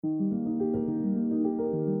And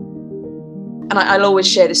I'll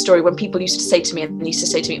always share this story when people used to say to me, and they used to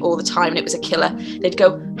say to me all the time, and it was a killer, they'd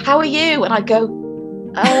go, "How are you?" And I'd go,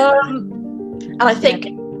 and I think,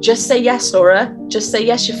 just say yes, Laura, just say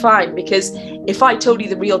yes, you're fine. Because if I told you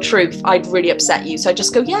the real truth, I'd really upset you. So I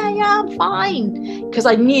just go, yeah, I'm fine. Because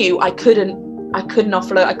I knew I couldn't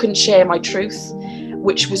offload, I couldn't share my truth,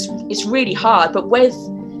 it's really hard. But with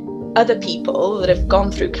other people that have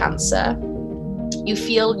gone through cancer, you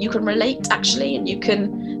feel you can relate actually, and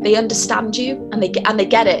they understand you, and they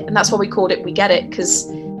get it. And that's why we called it We Get It, because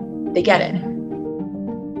they get it.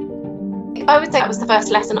 I would say that was the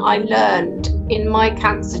first lesson I learned in my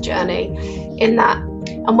cancer journey, in that,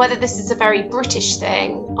 and whether this is a very British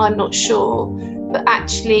thing, I'm not sure, but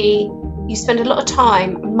actually you spend a lot of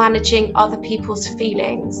time managing other people's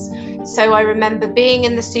feelings. So I remember being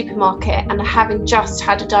in the supermarket and having just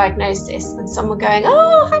had a diagnosis, and someone going,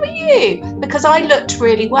 "Oh, how are you?" Because I looked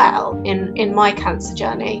really well in my cancer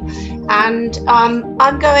journey. And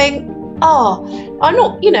I'm going, "Oh, I'm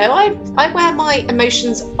not, I wear my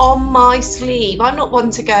emotions on my sleeve. I'm not one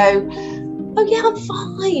to go, oh yeah, I'm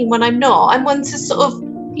fine, when I'm not. I'm one to sort of,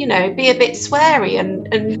 be a bit sweary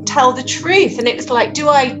and tell the truth." And it was like, do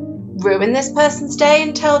I ruin this person's day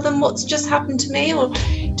and tell them what's just happened to me? Or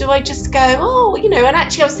do I just go, oh, and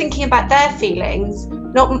actually I was thinking about their feelings,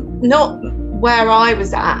 not where I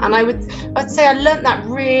was at. And I'd say I learned that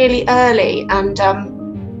really early. And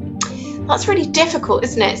that's really difficult,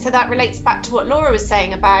 isn't it? So that relates back to what Laura was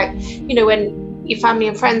saying about, when your family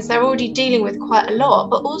and friends, they're already dealing with quite a lot,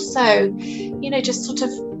 but also, just sort of,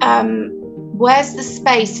 where's the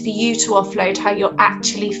space for you to offload how you're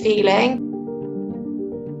actually feeling?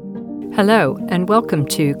 Hello, and welcome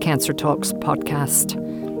to Cancer Talks podcast.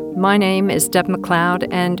 My name is Deb McLeod,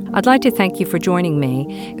 and I'd like to thank you for joining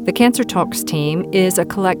me. The Cancer Talks team is a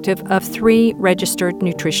collective of 3 registered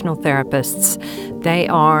nutritional therapists. They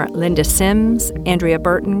are Linda Sims, Andrea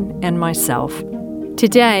Burton, and myself.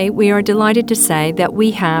 Today, we are delighted to say that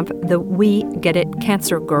we have the We Get It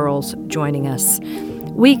Cancer Girls joining us.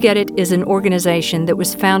 We Get It is an organization that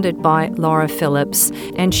was founded by Laura Phillips,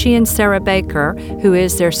 and she and Sarah Baker, who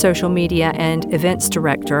is their social media and events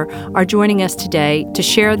director, are joining us today to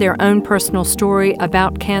share their own personal story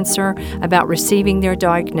about cancer, about receiving their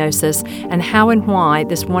diagnosis, and how and why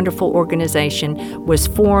this wonderful organization was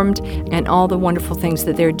formed, and all the wonderful things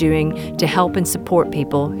that they're doing to help and support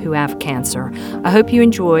people who have cancer. I hope you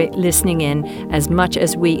enjoy listening in as much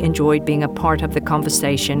as we enjoyed being a part of the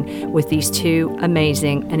conversation with these 2 amazing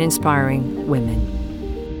and inspiring women.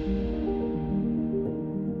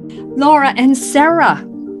 Laura and Sarah,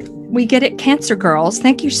 We Get It Cancer Girls,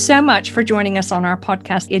 thank you so much for joining us on our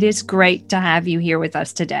podcast. It is great to have you here with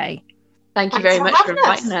us today. Thank you very much for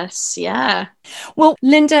inviting us. Yeah. Well,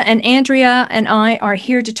 Linda and Andrea and I are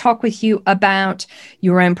here to talk with you about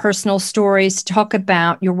your own personal stories, talk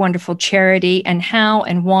about your wonderful charity and how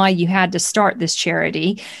and why you had to start this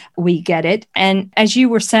charity. We Get It. And as you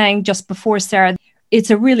were saying just before, Sarah, it's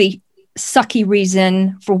a really sucky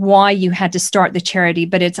reason for why you had to start the charity,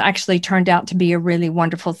 but it's actually turned out to be a really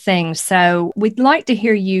wonderful thing. So we'd like to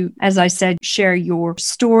hear you, as I said, share your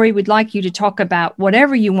story. We'd like you to talk about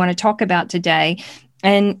whatever you want to talk about today.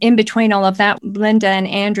 And in between all of that, Linda and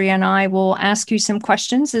Andrea and I will ask you some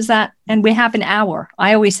questions. And we have an hour.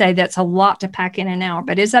 I always say that's a lot to pack in an hour,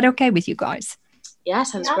 but is that okay with you guys? Yeah,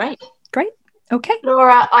 sounds great. Great. Okay.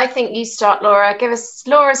 Laura, I think you start, Laura.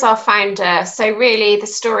 Laura's our founder. So really the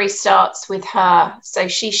story starts with her. So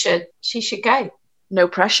she should go. No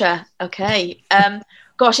pressure. Okay.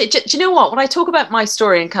 Gosh, do you know what? When I talk about my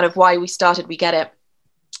story and kind of why we started We Get It,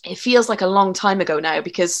 it feels like a long time ago now,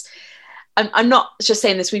 because I'm not just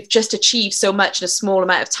saying this, we've just achieved so much in a small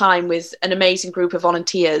amount of time with an amazing group of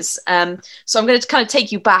volunteers. So I'm going to kind of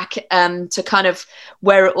take you back to kind of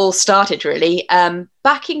where it all started, really.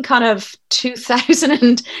 Back in kind of 2000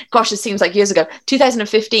 and, gosh, it seems like years ago,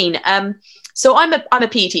 2015. So I'm a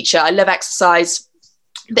PE teacher. I love exercise,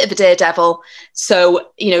 a bit of a daredevil.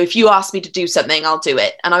 So, if you ask me to do something, I'll do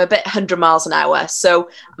it. And I'm a bit 100 miles an hour. So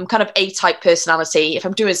I'm kind of A-type personality. If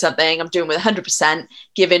I'm doing something, I'm doing with 100%,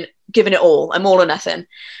 giving it all. I'm all or nothing.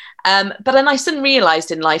 But then I suddenly realized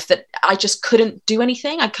in life that I just couldn't do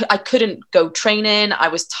anything. I couldn't go training. I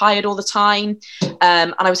was tired all the time.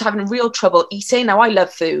 And I was having real trouble eating. Now, I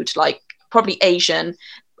love food, like probably Asian.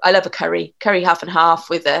 I love a curry half and half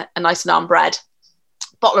with a nice naan bread,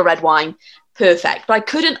 bottle of red wine. perfect. But I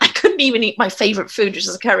couldn't even eat my favorite food, which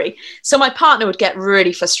is a curry. So my partner would get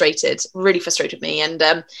really frustrated with me.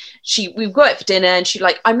 And we'd go out for dinner, and she'd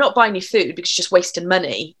like, I'm not buying you food because you're just wasting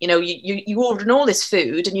money. You know, you ordering all this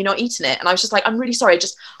food and you're not eating it. And I was just like, I'm really sorry.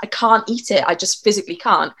 I can't eat it. I just physically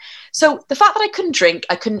can't. So the fact that I couldn't drink,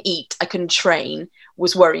 I couldn't eat, I couldn't train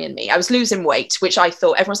was worrying me. I was losing weight, which I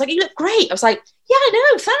thought everyone was like, you look great. I was like, yeah,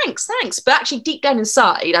 I know. Thanks. But actually deep down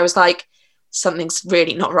inside, I was like, something's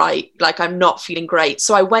really not right. Like, I'm not feeling great.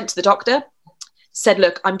 So I went to the doctor, said,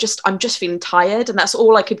 look, I'm just feeling tired. And that's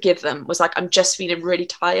all I could give them, was like, I'm just feeling really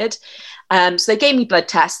tired. So they gave me blood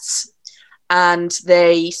tests, and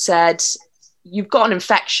they said, you've got an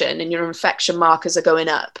infection and your infection markers are going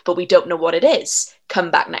up, but we don't know what it is.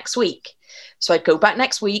 Come back next week. So I'd go back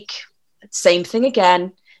next week, same thing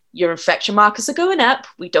again. Your infection markers are going up.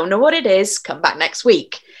 We don't know what it is. Come back next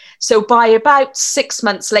week. So by about 6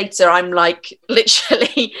 months later, I'm like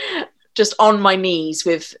literally just on my knees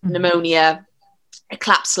with pneumonia, a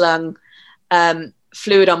collapsed lung,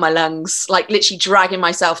 fluid on my lungs, like literally dragging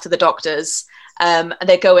myself to the doctors. And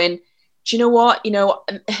they're going, do you know what? You know,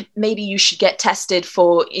 maybe you should get tested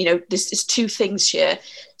for, you know, this is 2 things here.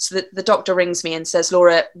 So the doctor rings me and says,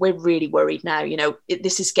 Laura, we're really worried now. You know,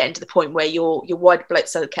 this is getting to the point where your white blood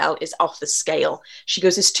cell count is off the scale. She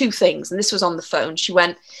goes, there's 2 things. And this was on the phone. She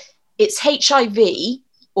went, it's HIV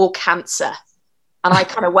or cancer. And I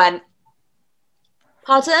kind of went,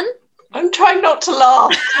 pardon? I'm trying not to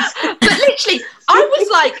laugh. But literally, I was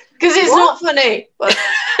like, because it's not funny.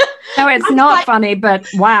 No, it's not funny, but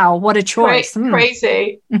wow, what a choice.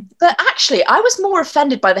 Crazy. But actually, I was more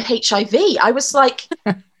offended by the HIV. I was like,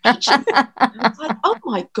 HIV? I was like, oh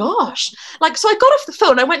my gosh. Like, so I got off the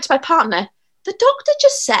phone, I went to my partner. The doctor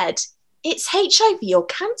just said, it's HIV or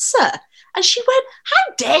cancer. And she went,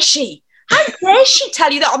 how dare she? How dare she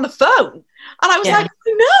tell you that on the phone? And I was like,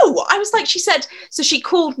 no. I was like, she said, so she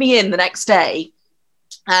called me in the next day.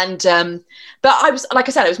 And, but I was, like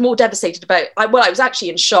I said, I was more devastated about, I was actually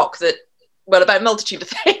in shock about a multitude of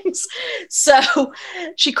things. So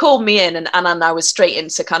she called me in, and I was straight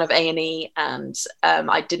into kind of A&E, and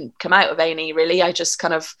I didn't come out of A&E really. I just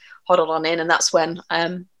kind of huddled on in, and that's when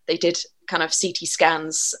they did kind of CT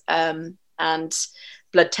scans and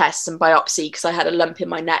blood tests and biopsy, because I had a lump in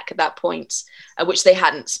my neck at that point, which they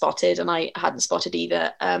hadn't spotted, and I hadn't spotted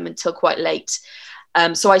either until quite late.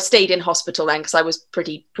 So I stayed in hospital then, because I was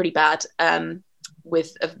pretty bad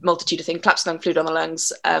with a multitude of things: collapsed lung, fluid on the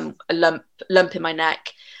lungs, a lump in my neck.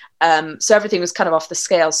 So everything was kind of off the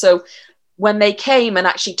scale. So when they came and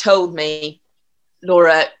actually told me,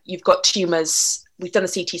 Laura, you've got tumours, we've done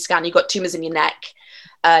the CT scan, you've got tumours in your neck,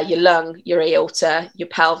 your lung, your aorta, your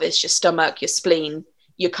pelvis, your stomach, your spleen,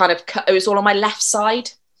 you kind of, it was all on my left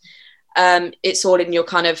side. It's all in your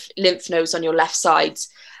kind of lymph nodes on your left sides.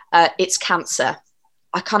 It's cancer.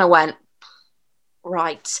 I kind of went,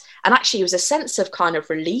 right. And actually it was a sense of kind of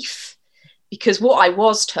relief, because what I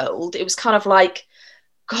was told, it was kind of like,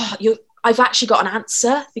 God, I've actually got an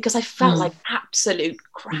answer, because I felt like absolute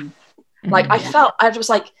crap. Like I was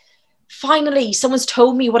like, finally someone's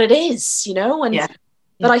told me what it is, you know? And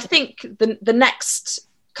but I think the next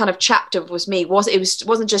kind of chapter was me, it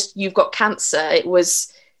wasn't just you've got cancer, it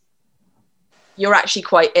was you're actually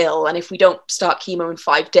quite ill, and if we don't start chemo in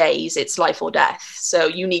 5 days, it's life or death. So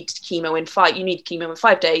you need chemo in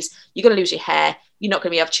 5 days. You're going to lose your hair. You're not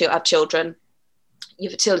going to be able to have children. Your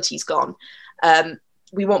fertility's gone.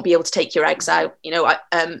 We won't be able to take your eggs out. You know,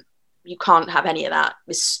 you can't have any of that.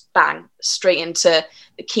 This bang straight into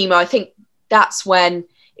the chemo. I think that's when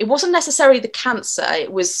it wasn't necessarily the cancer.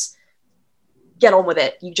 It was get on with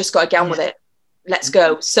it. You just got to get on with it. Let's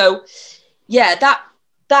go. So yeah,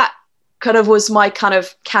 that kind of was my kind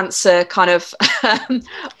of cancer kind of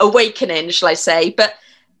awakening, shall I say. But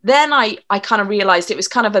then I kind of realized it was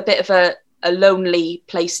kind of a bit of a lonely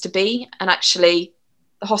place to be. And actually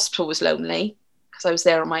the hospital was lonely because I was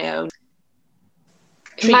there on my own.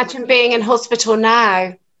 Imagine being in hospital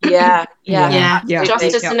now. Yeah. Just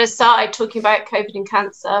as an aside, talking about COVID and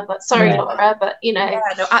cancer, but sorry, Laura, but you know. Yeah,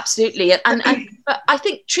 no, absolutely. And but I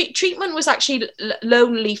think treatment was actually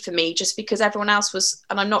lonely for me, just because everyone else was,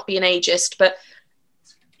 and I'm not being ageist, but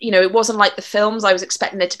you know, it wasn't like the films. I was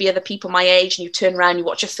expecting there to be other people my age, and you turn around, you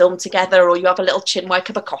watch a film together, or you have a little chinwag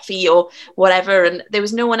cup of coffee or whatever, and there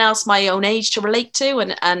was no one else my own age to relate to,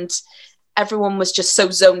 and everyone was just so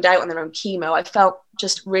zoned out on their own chemo. I felt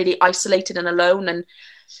just really isolated and alone and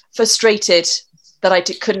frustrated that I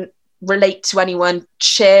couldn't relate to anyone,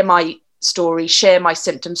 share my story, share my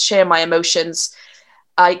symptoms, share my emotions.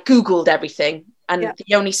 I Googled everything, and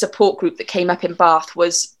the only support group that came up in Bath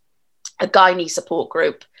was a gynae support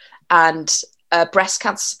group. And a breast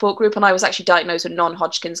cancer support group, and I was actually diagnosed with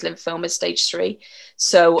non-Hodgkin's lymphoma stage 3.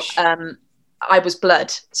 So I was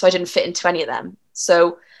blood, so I didn't fit into any of them.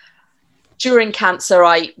 So during cancer,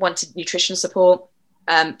 I wanted nutrition support,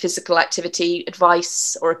 physical activity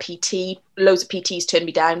advice, or a PT. Loads of PTs turned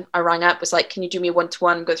me down. I rang up, was like, can you do me a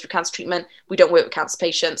one-to-one, go through cancer treatment? We don't work with cancer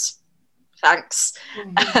patients. Thanks.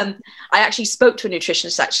 I actually spoke to a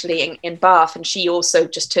nutritionist actually in Bath, and she also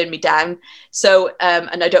just turned me down. So,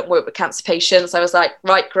 and I don't work with cancer patients. I was like,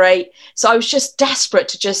 right, great. So I was just desperate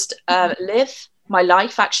to just live my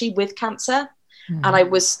life actually with cancer. And I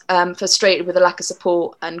was frustrated with the lack of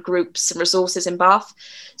support and groups and resources in Bath.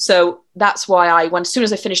 So that's why as soon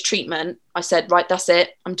as I finished treatment, I said, right, that's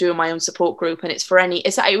it. I'm doing my own support group. And it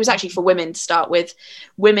was actually for women to start with,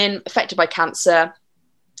 women affected by cancer,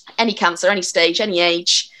 any stage, any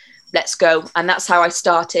age, let's go. And that's how I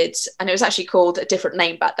started. And it was actually called a different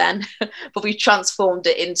name back then, but we transformed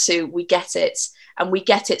it into We Get It. And We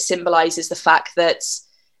Get It symbolizes the fact that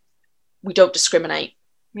we don't discriminate.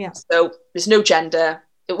 Yeah. So there's no gender,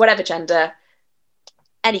 whatever gender,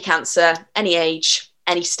 any cancer, any age,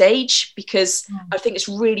 any stage, because I think it's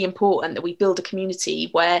really important that we build a community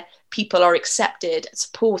where people are accepted,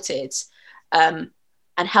 supported, and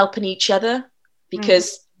helping each other,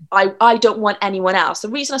 because I don't want anyone else. The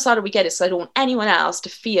reason I started We Get It is I don't want anyone else to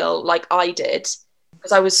feel like I did,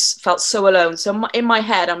 because I felt so alone. So in my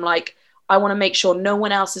head, I'm like, I want to make sure no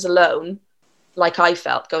one else is alone like I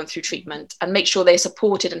felt going through treatment, and make sure they're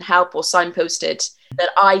supported and helped or signposted that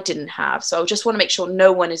I didn't have. So I just want to make sure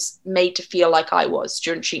no one is made to feel like I was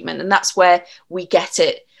during treatment. And that's where We Get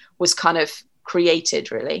It was kind of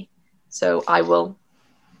created, really. So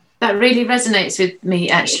That really resonates with me,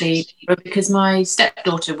 actually, because my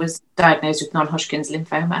stepdaughter was diagnosed with non-Hodgkin's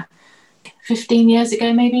lymphoma 15 years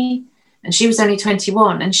ago, maybe. And she was only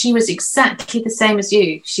 21, and she was exactly the same as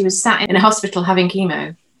you. She was sat in a hospital having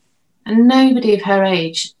chemo, and nobody of her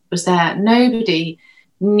age was there. Nobody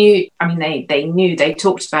knew. I mean, they knew, they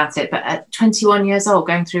talked about it, but at 21 years old,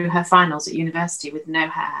 going through her finals at university with no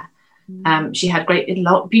hair, she had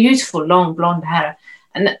beautiful, long blonde hair.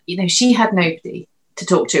 And, she had nobody to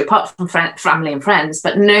talk to apart from family and friends,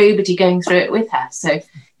 but nobody going through it with her. So,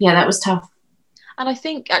 yeah, that was tough. And I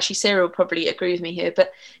think actually Sarah will probably agree with me here,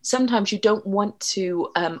 but sometimes you don't want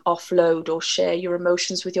to offload or share your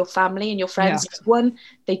emotions with your family and your friends. Yeah. One,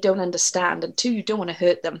 they don't understand, and two, you don't want to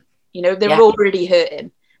hurt them. They're already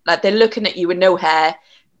hurting. Like, they're looking at you with no hair,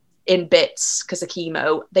 in bits because of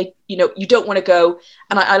chemo. You don't want to go.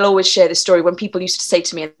 And I'll always share this story when people used to say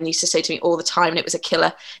to me all the time, and it was a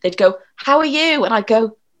killer. They'd go, "How are you?" And I'd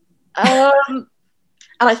go, and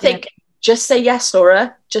I think, just say yes,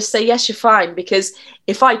 Laura. Just say yes, you're fine. Because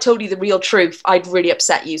if I told you the real truth, I'd really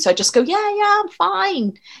upset you. So I just go, yeah, I'm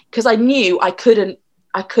fine. Because I knew I couldn't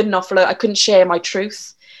offload, I couldn't share my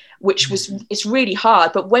truth, which it's really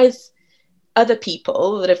hard. But with other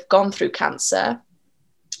people that have gone through cancer,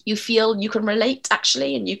 you feel you can relate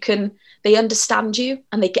actually, and they understand you,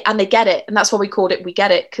 and they get it. And that's why we called it We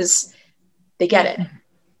Get It, because they get it.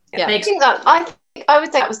 Yeah. I think that I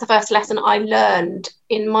would say that was the first lesson I learned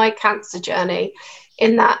in my cancer journey,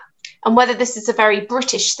 in that, and whether this is a very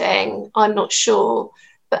British thing, I'm not sure,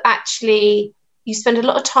 but actually you spend a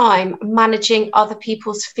lot of time managing other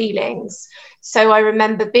people's feelings. So I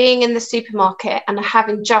remember being in the supermarket and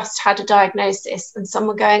having just had a diagnosis, and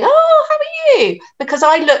someone going, "Oh, how are you?" Because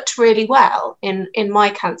I looked really well in my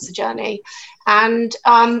cancer journey. And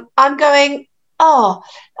I'm going, "Oh,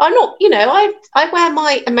 I'm not, I wear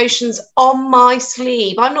my emotions on my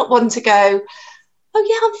sleeve. I'm not one to go, 'Oh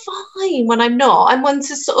yeah, I'm fine,' when I'm not. I'm one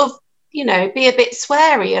to sort of, be a bit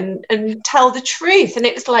sweary and tell the truth." And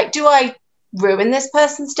it was like, do I ruin this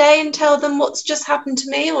person's day and tell them what's just happened to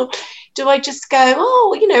me? Or do I just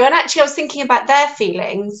go, and actually I was thinking about their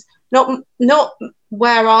feelings, not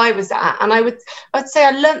where I was at. And I'd say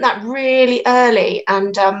I learned that really early.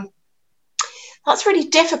 And that's really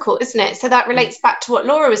difficult, isn't it? So that relates back to what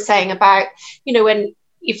Laura was saying about, when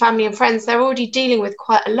your family and friends, they're already dealing with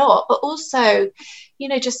quite a lot, but also,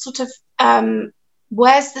 just sort of,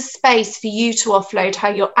 where's the space for you to offload how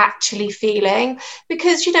you're actually feeling?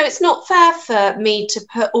 Because, it's not fair for me to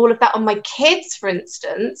put all of that on my kids, for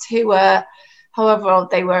instance, who were however old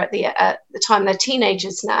they were at the time, they're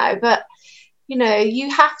teenagers now. But, you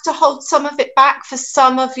have to hold some of it back for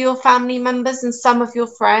some of your family members and some of your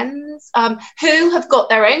friends who have got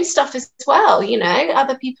their own stuff as well.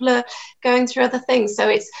 Other people are going through other things. So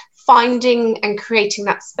it's finding and creating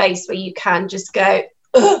that space where you can just go,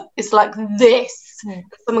 "Ugh, it's like this."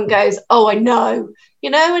 Someone goes, "Oh, I know,"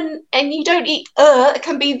 and you don't eat, it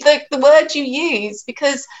can be the word you use,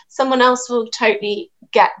 because someone else will totally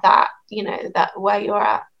get that. that where you're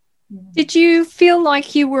at. Did you feel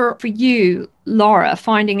like you were, for you, Laura,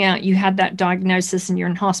 finding out you had that diagnosis and you're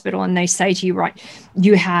in hospital and they say to you, right,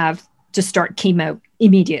 you have to start chemo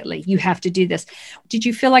immediately. You have to do this. Did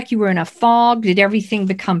you feel like you were in a fog? Did everything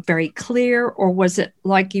become very clear? Or was it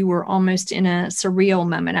like you were almost in a surreal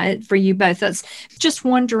moment? For you both, that's just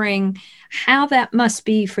wondering how that must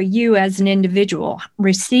be for you as an individual,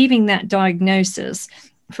 receiving that diagnosis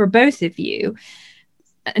for both of you.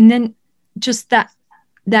 And then just that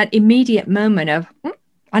immediate moment of,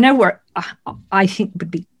 I know where I think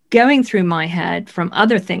would be going through my head from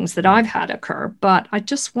other things that I've had occur, but I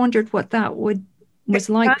just wondered what that was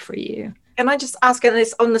like for you. Can I just ask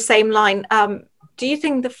this on the same line? Do you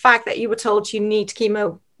think the fact that you were told you need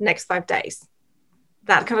chemo next 5 days,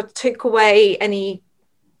 that kind of took away any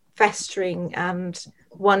festering and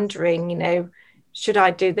wondering, should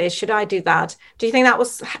I do this? Should I do that? Do you think that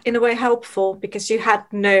was in a way helpful because you had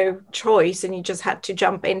no choice and you just had to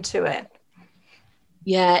jump into it?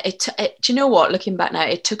 Yeah, do you know what? Looking back now,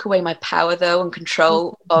 it took away my power though and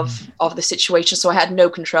control of the situation. So I had no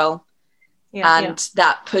control.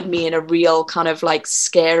 That put me in a real kind of like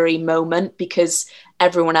scary moment because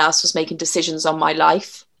everyone else was making decisions on my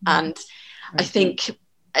life. And I think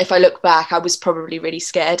if I look back, I was probably really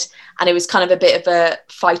scared, and it was kind of a bit of a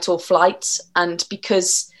fight or flight. And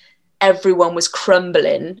because everyone was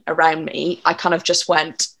crumbling around me, I kind of just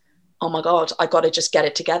went, oh my God, I got to just get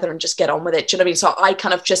it together and just get on with it. Do you know what I mean? So I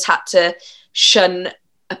kind of just had to shun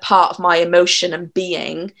a part of my emotion and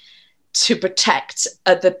being to protect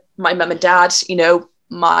my mum and dad,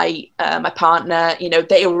 my partner,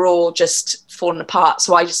 they were all just falling apart.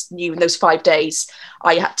 So I just knew in those 5 days,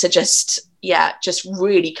 I had to just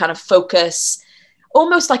really kind of focus,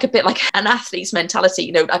 almost like a bit like an athlete's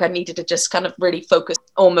mentality, like I needed to just kind of really focus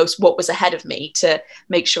almost what was ahead of me to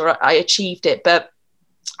make sure I achieved it. But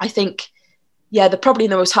I think, probably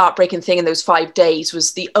the most heartbreaking thing in those 5 days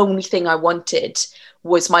was the only thing I wanted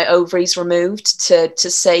was my ovaries removed to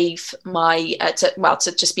save my,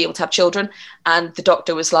 to just be able to have children. And the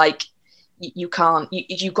doctor was like, you can't,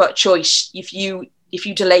 you've got a choice. If you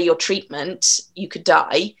delay your treatment, you could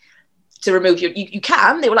die. To remove you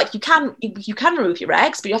can. They were like, you can remove your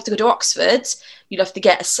eggs, but you have to go to Oxford. You'd have to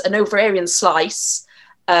get an ovarian slice.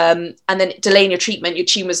 And then delaying your treatment, your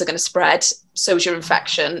tumours are going to spread. So is your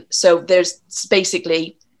infection. So there's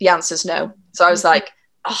basically the answer is no. So I was like,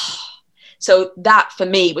 oh. So that for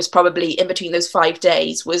me was probably in between those 5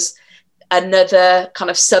 days was another kind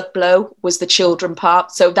of sub blow was the children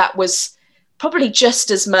part. So that was probably just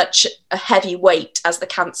as much a heavy weight as the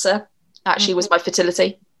cancer actually was my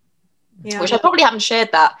fertility. Yeah. Which I probably haven't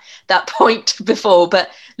shared that point before, but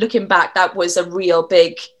looking back, that was a real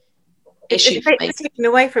big issue for me. It's taken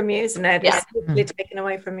away from you, isn't it? Yeah. It's literally taken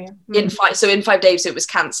away from you. In 5 days, it was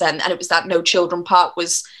cancer, and it was that no children part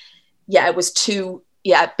was, it was too,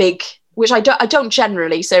 big, which I don't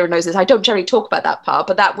generally, Sarah knows this, I don't generally talk about that part,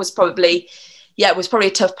 but that was probably, it was probably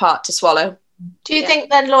a tough part to swallow. Do you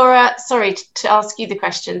think then, Laura, sorry to ask you the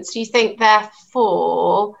questions, do you think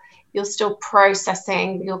therefore you're still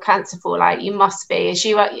processing your cancer fallout? You must be, as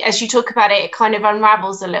you talk about it, it kind of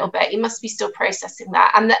unravels a little bit. You must be still processing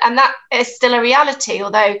that, and that is still a reality.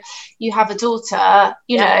 Although you have a daughter,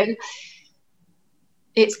 you know,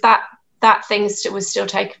 it's that thing was still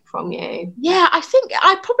taken from you. Yeah, I think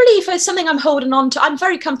I probably, if there's something I'm holding on to, I'm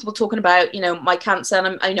very comfortable talking about, my cancer,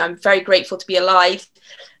 and I'm very grateful to be alive.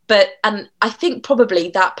 And I think probably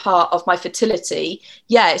that part of my fertility,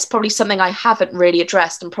 it's probably something I haven't really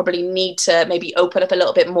addressed and probably need to maybe open up a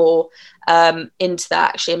little bit more into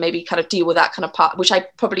that actually, and maybe kind of deal with that kind of part, which I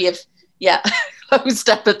probably have, closed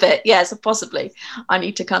up a bit. Yeah, so possibly I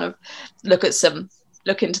need to kind of look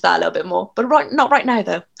into that a little bit more, but not right now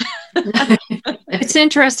though. It's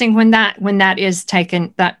interesting when that is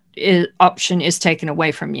taken, option is taken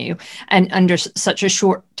away from you, and under such a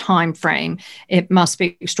short time frame, it must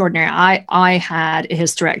be extraordinary. I had a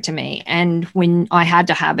hysterectomy, and when I had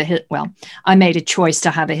to have I made a choice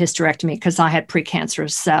to have a hysterectomy because I had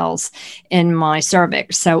precancerous cells in my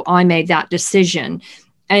cervix. So I made that decision.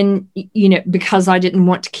 And, because I didn't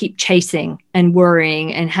want to keep chasing and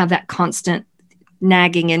worrying and have that constant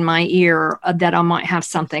nagging in my ear that I might have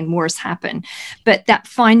something worse happen. But that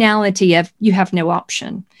finality of you have no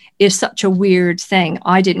option is such a weird thing.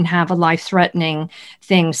 I didn't have a life-threatening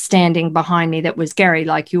thing standing behind me that was scary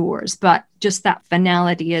like yours, but just that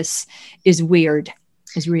finality is weird.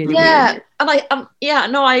 Is really weird.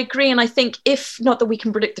 I agree. And I think, if not that we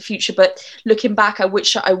can predict the future, but looking back, I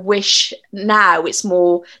wish now it's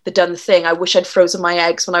more the done thing. I wish I'd frozen my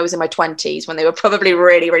eggs when I was in my 20s, when they were probably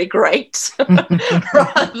really, really great,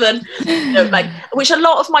 rather than, which a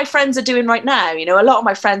lot of my friends are doing right now. A lot of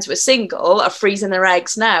my friends who are single are freezing their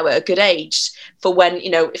eggs now at a good age for when,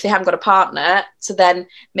 if they haven't got a partner, to then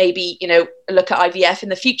maybe, look at IVF in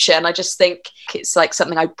the future. And I just think it's like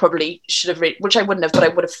something I probably should have which I wouldn't have, but I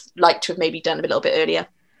would have liked to have maybe done a little bit earlier.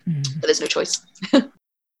 But there's no choice.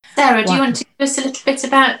 Sarah, do you want to give us a little bit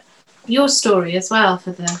about your story as well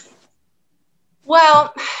for the...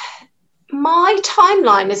 Well, my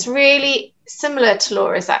timeline is really similar to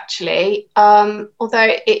Laura's, actually,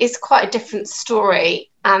 although it is quite a different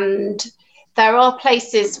story. And there are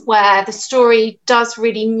places where the story does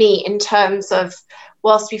really meet in terms of,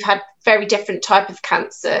 whilst we've had very different type of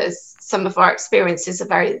cancers, some of our experiences are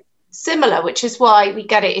very similar, which is why we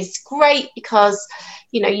get it. It's great because,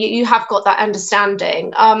 you have got that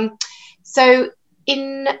understanding. So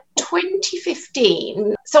in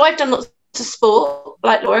 2015, so I've done lots of sport,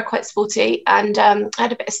 like Laura, quite sporty, and I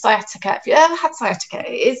had a bit of sciatica. Have you ever had sciatica?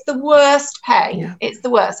 It's the worst pain. Yeah. It's the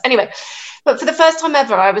worst. Anyway, but for the first time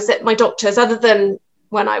ever, I was at my doctor's, other than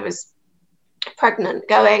when I was pregnant,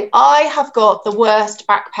 going, I have got the worst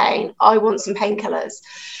back pain. I want some painkillers.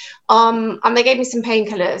 And they gave me some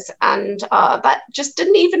painkillers, and that just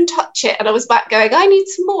didn't even touch it. And I was back going, I need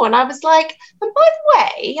some more. And I was like, and by the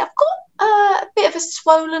way, I've got a bit of a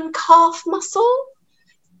swollen calf muscle.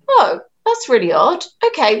 Oh, that's really odd.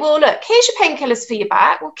 Okay, well, look, here's your painkillers for your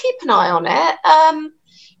back. We'll keep an eye on it.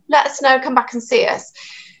 Let us know, come back and see us.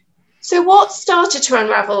 So what started to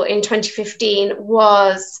unravel in 2015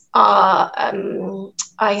 was I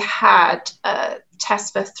had a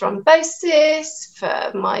test for thrombosis,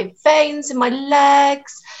 for my veins in my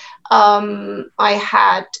legs.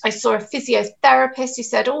 I saw a physiotherapist who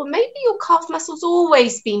said, oh, maybe your calf muscle's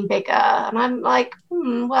always been bigger. And I'm like,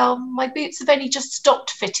 well, my boots have only just stopped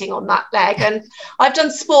fitting on that leg. And I've done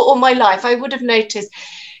sport all my life. I would have noticed.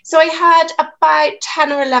 So I had about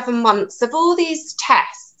 10 or 11 months of all these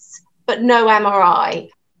tests, but no MRI.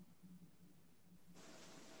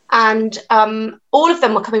 And all of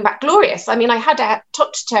them were coming back glorious. I mean, I had a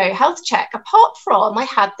top-to-toe health check, apart from I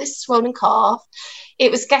had this swollen calf.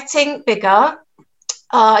 It was getting bigger.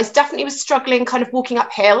 I definitely was struggling kind of walking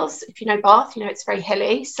up hills. If you know Bath, it's very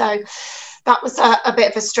hilly. So that was a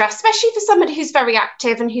bit of a stress, especially for somebody who's very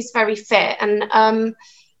active and who's very fit. And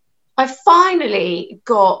I finally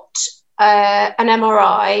got an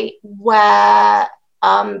MRI where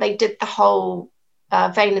they did the whole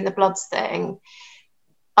vein in the bloods thing.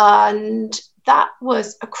 And that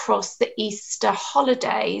was across the Easter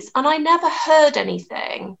holidays. And I never heard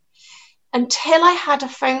anything until I had a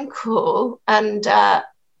phone call. And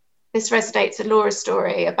this resonates with Laura's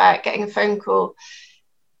story about getting a phone call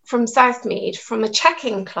from Southmead, from a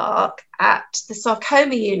check-in clerk at the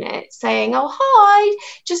sarcoma unit saying, oh, hi,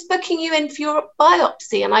 just booking you in for your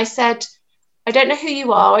biopsy. And I said, I don't know who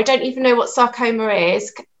you are. I don't even know what sarcoma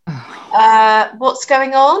is. What's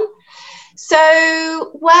going on?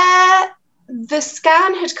 So where the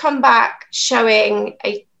scan had come back showing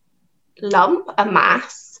a lump, a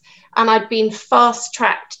mass, and I'd been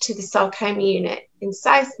fast-tracked to the sarcoma unit in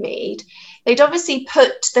Southmead, they'd obviously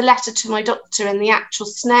put the letter to my doctor in the actual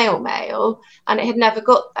snail mail, and it had never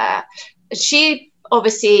got there. She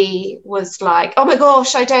obviously was like, oh my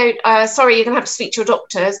gosh, sorry, you're going to have to speak to your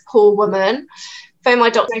doctors, poor woman. Phone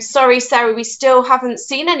my doctor, sorry, Sarah, we still haven't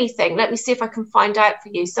seen anything. Let me see if I can find out for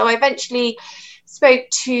you. So I eventually spoke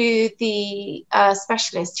to the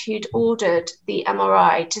specialist who'd ordered the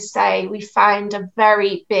MRI to say, we found a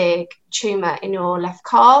very big tumour in your left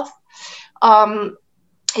calf.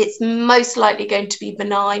 It's most likely going to be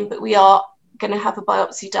benign, but we are going to have a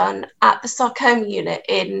biopsy done at the sarcoma unit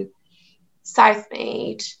in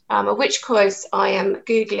Southmead, at which course I am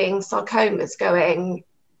Googling sarcomas going,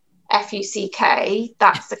 FUCK,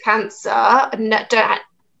 that's a cancer.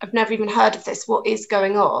 I've never even heard of this. What is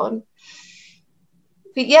going on?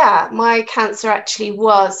 But yeah, my cancer actually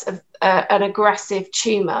was an aggressive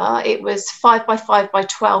tumour. It was 5 by 5 by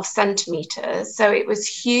 12 centimetres. So it was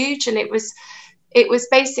huge, and it was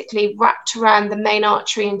basically wrapped around the main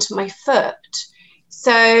artery into my foot.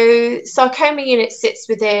 So sarcoma unit sits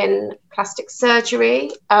within plastic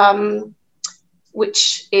surgery,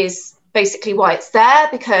 which is basically why it's there,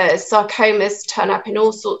 because sarcomas turn up in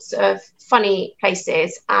all sorts of funny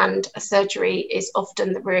places and a surgery is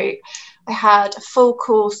often the route. I had a full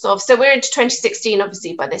course of, so we're into 2016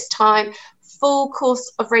 obviously by this time, full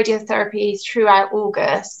course of radiotherapy throughout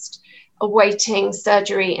August, awaiting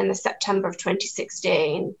surgery in the September of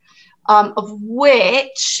 2016. of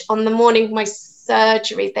which on the morning of my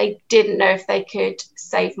surgery, they didn't know if they could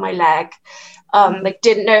save my leg. They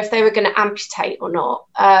didn't know if they were going to amputate or not.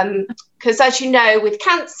 Because as you know, with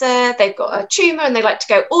cancer, they've got a tumour and they like to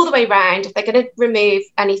go all the way around if they're going to remove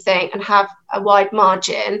anything and have a wide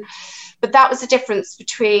margin. But that was the difference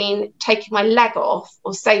between taking my leg off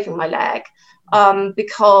or saving my leg,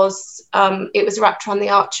 because it was wrapped around the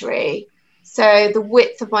artery. So the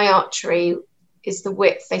width of my artery is the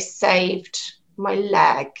width they saved my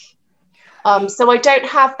leg. So I don't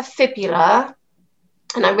have a fibula,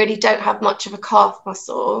 and I really don't have much of a calf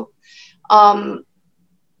muscle. And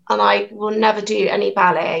I will never do any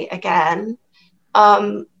ballet again.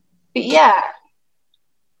 But yeah,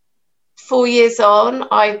 4 years on,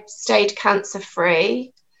 I've stayed cancer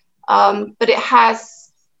free. But it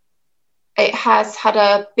has had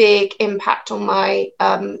a big impact on my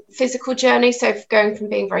physical journey. So going from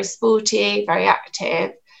being very sporty, very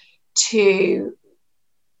active, to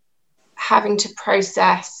having to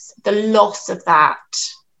process the loss of that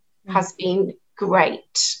has been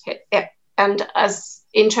great. And as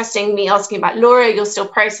interesting, me asking about Laura, you're still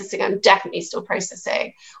processing. I'm definitely still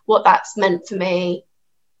processing what that's meant for me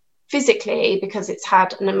physically, because it's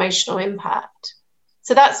had an emotional impact.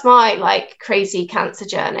 So that's my like crazy cancer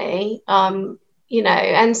journey, you know,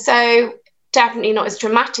 and so definitely not as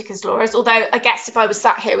dramatic as Laura's, although I guess if I was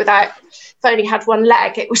sat here if I only had one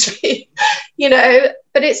leg, it would be, you know,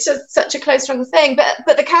 but it's just such a close, strong thing.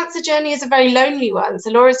 But the cancer journey is a very lonely one. So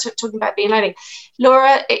Laura's talking about being lonely.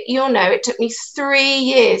 Laura, you'll know, it took me 3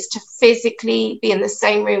 years to physically be in the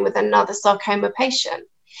same room with another sarcoma patient,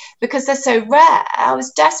 because they're so rare. I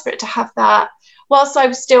was desperate to have that, whilst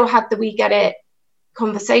I still had the We Get It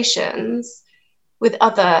conversations with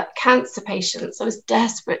other cancer patients. I was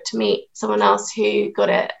desperate to meet someone else who got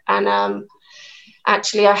it. And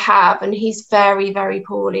actually I have, and he's very, very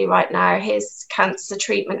poorly right now. His cancer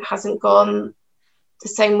treatment hasn't gone the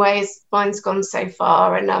same way as mine's gone so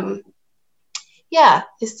far. And yeah,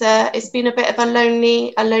 it's been a bit of a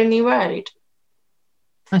lonely road.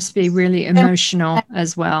 Must be really emotional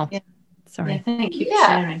as well. Yeah. Sorry. Yeah, thank you for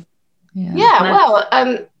sharing. Well,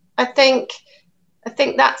 I think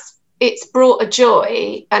it's brought a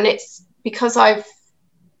joy, and it's because I've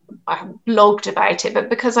blogged about it, but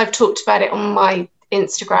because I've talked about it on my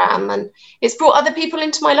Instagram, and it's brought other people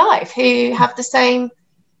into my life who have the same,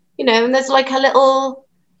 you know, and there's like the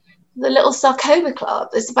little sarcoma club.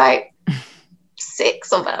 There's about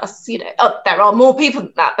 6 of us, you know. Oh, there are more people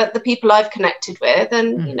than that, but the people I've connected with,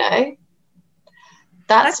 and you know,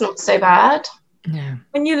 that's not so bad. Yeah.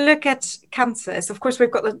 When you look at cancers, of course, we've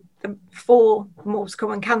got the 4 most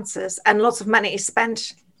common cancers, and lots of money is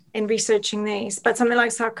spent in researching these. But something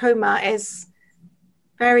like sarcoma is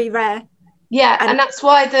very rare. Yeah, and that's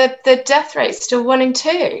why the death rate is still 1 in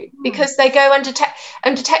 2, because they go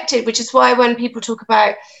undetected, which is why when people talk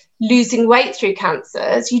about losing weight through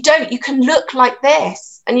cancers, you can look like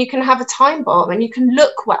this, and you can have a time bomb, and you can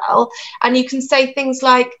look well, and you can say things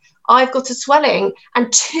like, I've got a swelling,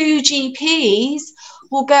 and 2 GPs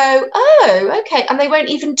will go, oh, okay, and they won't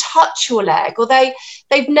even touch your leg, or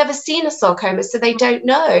they've never seen a sarcoma, so they don't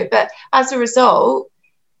know. But as a result,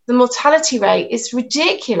 the mortality rate is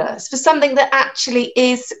ridiculous for something that actually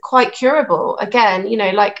is quite curable. Again, you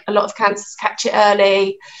know, like a lot of cancers, catch it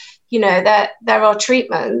early, you know, there are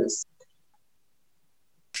treatments.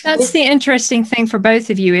 That's the interesting thing for both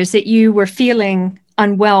of you, is that you were feeling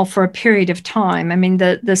unwell for a period of time. I mean,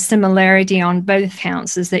 the similarity on both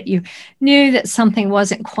counts is that you knew that something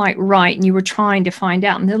wasn't quite right and you were trying to find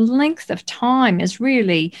out. And the length of time is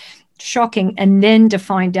really shocking. And then to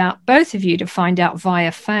find out, both of you to find out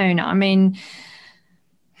via phone. I mean,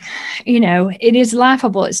 you know, it is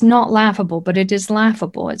laughable. It's not laughable, but it is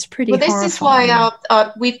laughable. It's pretty horrifying. Well, this is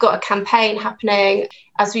why we've got a campaign happening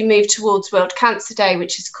as we move towards World Cancer Day,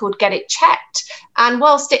 which is called Get It Checked. And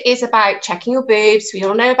whilst it is about checking your boobs, we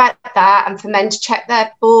all know about that, and for men to check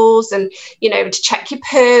their balls, and, you know, to check your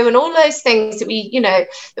poo, and all those things that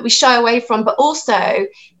we shy away from. But also,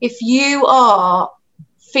 if you are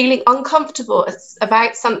feeling uncomfortable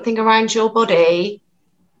about something around your body,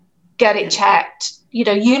 get it checked. You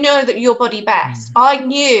know that your body best. I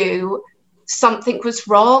knew something was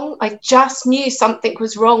wrong. I just knew something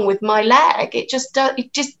was wrong with my leg.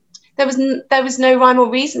 There was no rhyme or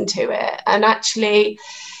reason to it. And actually,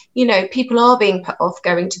 you know, people are being put off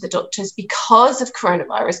going to the doctors because of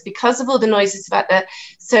coronavirus, because of all the noises about the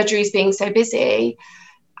surgeries being so busy.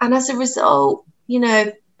 And as a result, you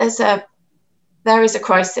know, there is a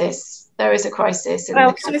crisis. There is a crisis in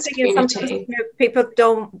the cancer community.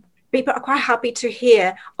 People are quite happy to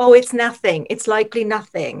hear, oh, it's nothing. It's likely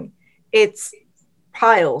nothing. It's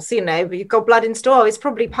piles, you know, you've got blood in stool, it's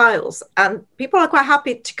probably piles. And people are quite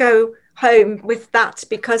happy to go home with that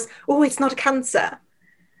because, oh, it's not a cancer.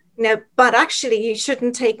 You know, but actually you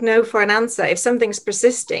shouldn't take no for an answer. If something's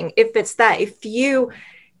persisting, if it's there, if you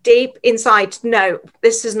deep inside, no,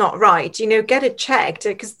 this is not right, you know, get it checked.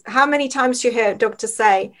 Because how many times you hear doctors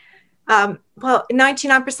say, well,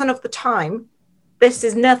 99% of the time, this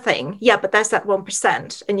is nothing. Yeah, but there's that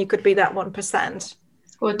 1%, and you could be that 1%.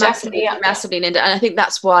 Well, definitely. Massively, Linda. And I think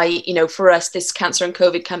that's why, you know, for us, this Cancer and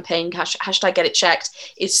COVID campaign, hashtag Get It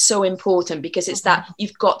Checked, is so important, because it's that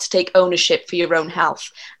you've got to take ownership for your own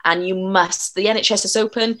health, and you must. The NHS is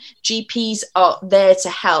open, GPs are there to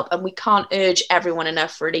help, and we can't urge everyone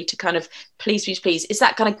enough really to kind of please, it's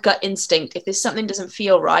that kind of gut instinct. If there's something doesn't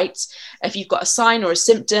feel right, if you've got a sign or a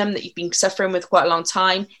symptom that you've been suffering with quite a long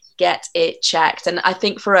time, get it checked. And I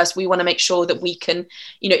think for us, we want to make sure that we can,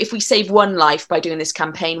 you know, if we save one life by doing this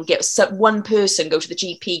campaign, we get one person go to the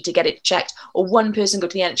GP to get it checked, or one person go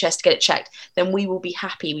to the NHS to get it checked, then we will be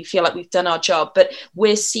happy. We feel like we've done our job. But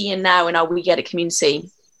we're seeing now in our We Get It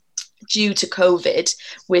community, due to COVID,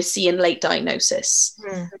 we're seeing late diagnosis,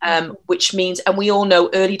 which means, and we all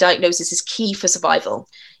know early diagnosis is key for survival.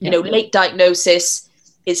 You know, late diagnosis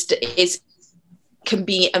can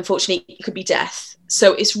be, unfortunately, it could be death.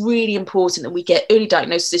 So it's really important that we get early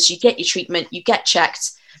diagnosis, you get your treatment, you get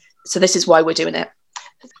checked. So this is why we're doing it.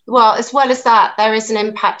 Well, as well as that, there is an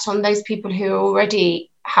impact on those people who already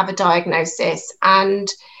have a diagnosis. And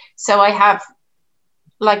so I have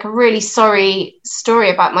like a really sorry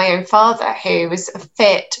story about my own father, who was a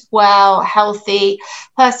fit, well, healthy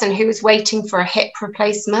person who was waiting for a hip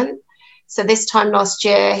replacement. So this time last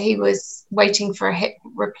year, he was waiting for a hip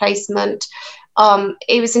replacement.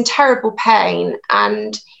 He was in terrible pain,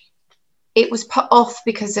 and it was put off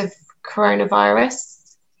because of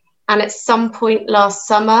coronavirus. And at some point last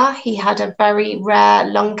summer, he had a very rare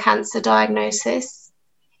lung cancer diagnosis.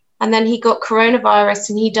 And then he got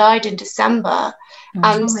coronavirus and he died in December.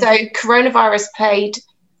 So coronavirus played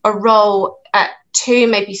a role at 2,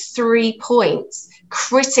 maybe 3 points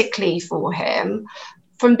critically for him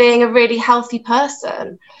from being a really healthy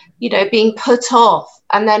person, you know, being put off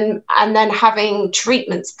and then having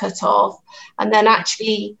treatments put off, and then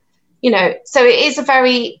actually, you know, so it is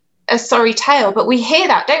a sorry tale. But we hear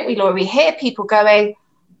that, don't we, Laura? We hear people going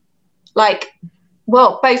like,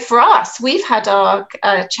 well, both for us, we've had our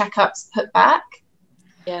checkups put back.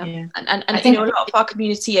 Yeah. And I think, you know, a lot of our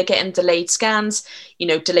community are getting delayed scans, you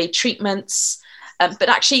know, delayed treatments. But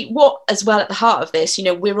actually, what as well at the heart of this, you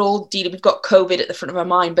know, we're all we've got COVID at the front of our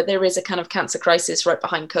mind, but there is a kind of cancer crisis right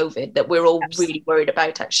behind COVID that we're all really worried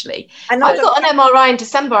about, actually. And I've got an MRI in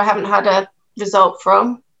December I haven't had a result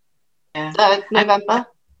from. November.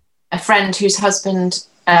 A friend whose husband,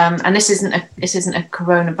 and this isn't a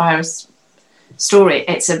coronavirus story.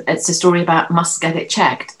 It's a story about must get it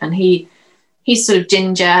checked, and he's sort of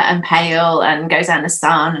ginger and pale and goes out in the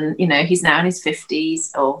sun, and, you know, he's now in his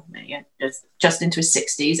 50s or just into his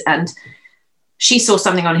 60s. And she saw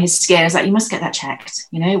something on his skin. It's like, you must get that checked.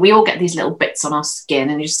 You know, we all get these little bits on our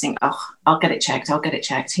skin, and you just think, oh, I'll get it checked.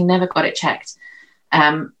 He never got it checked.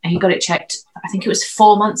 He got it checked, I think it was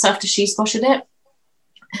 4 months after she spotted it.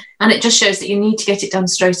 And it just shows that you need to get it done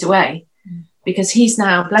straight away, because he's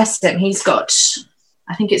now, bless him, he's got,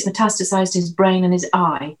 I think it's metastasized his brain and his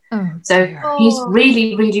eye. So he's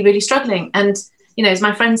really, really, really struggling. And, you know, as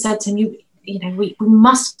my friend said to him, you know, we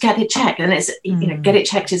must get it checked. And it's, you know, get it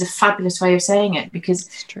checked is a fabulous way of saying it, because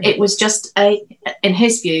it was just in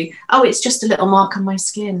his view, oh, it's just a little mark on my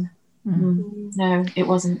skin. No, it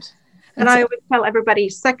wasn't. And I always tell everybody,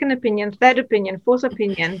 second opinion, third opinion, fourth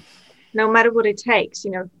opinion, no matter what it takes,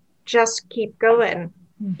 you know, just keep going.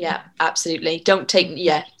 Yeah, absolutely.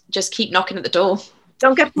 Just keep knocking at the door.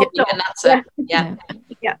 Don't get put off. And that's it.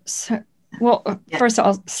 Yeah. So, well, first of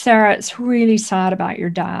all, Sarah, it's really sad about your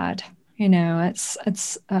dad. You know, it's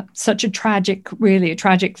such a tragic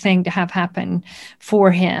thing to have happen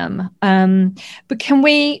for him. But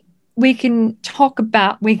we can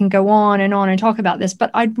go on and talk about this,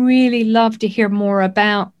 but I'd really love to hear more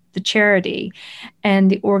about the charity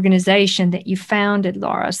and the organization that you founded,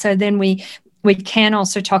 Laura. So then we can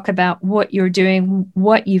also talk about what you're doing,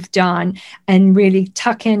 what you've done, and really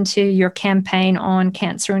tuck into your campaign on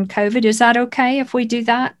cancer and COVID. Is that okay if we do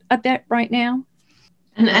that a bit right now?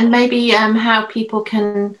 And maybe how people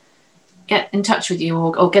can get in touch with you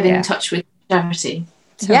or get in touch with charity.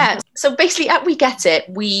 So basically at We Get It,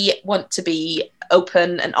 we want to be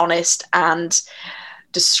open and honest and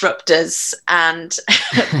disruptors and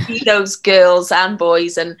be those girls and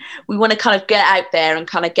boys, and we want to kind of get out there and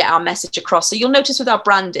kind of get our message across. So you'll notice with our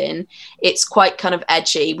branding, it's quite kind of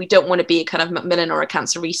edgy. We don't want to be a kind of Macmillan or a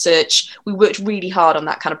Cancer Research. We worked really hard on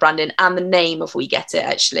that kind of branding and the name of We Get It,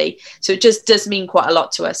 actually. So it just does mean quite a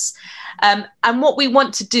lot to us. And what we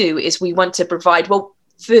want to do is we want to provide, well,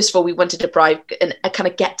 first of all, we wanted to provide a kind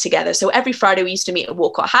of get together. So every Friday we used to meet at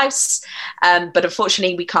Walcott House, but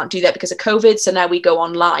unfortunately we can't do that because of COVID. So now we go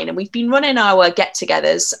online, and we've been running our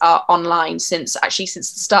get-togethers online since the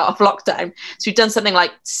start of lockdown. So we've done something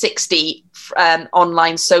like 60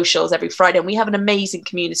 online socials every Friday, and we have an amazing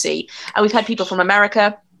community. And we've had people from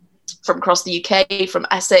America, from across the UK, from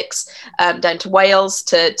Essex, down to Wales,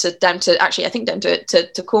 down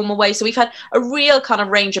to Cornwall way. So we've had a real kind of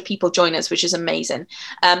range of people join us, which is amazing.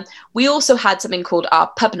 We also had something called our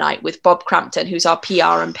pub night with Bob Crampton, who's our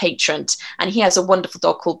PR and patron, and he has a wonderful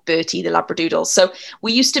dog called Bertie, the Labradoodle. So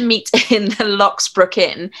we used to meet in the Locksbrook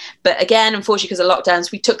Inn, but again, unfortunately, because of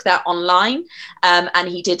lockdowns, we took that online, and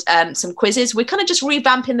he did some quizzes. We're kind of just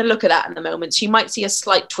revamping the look of that at the moment, so you might see a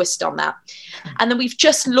slight twist on that. And then we've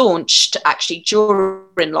just launched, actually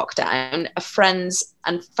during lockdown, a friends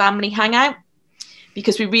and family hangout,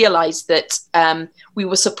 because we realized that we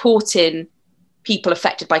were supporting people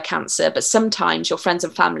affected by cancer, but sometimes your friends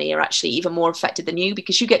and family are actually even more affected than you,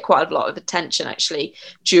 because you get quite a lot of attention actually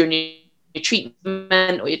during your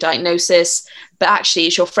treatment or your diagnosis, but actually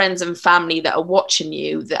it's your friends and family that are watching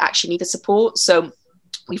you that actually need the support. So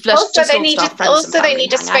we've they need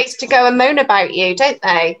a space to go and moan about you, don't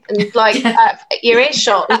they? And like your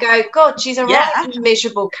earshot and go, God, she's a right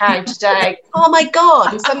miserable cow today. Oh my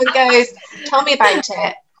God! And someone goes, tell me about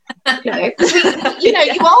it. You know, 'cause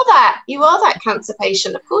you are that cancer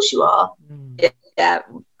patient. Of course you are. Yeah,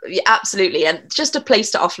 absolutely. And just a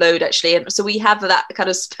place to offload, actually. And so we have that kind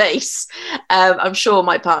of space. I'm sure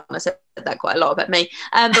my partner said that quite a lot about me.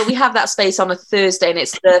 But we have that space on a Thursday, and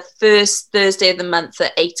it's the first Thursday of the month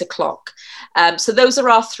at 8:00. So those are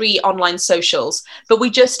our 3 online socials, but we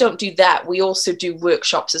just don't do that. We also do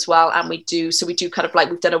workshops as well. And we do kind of like,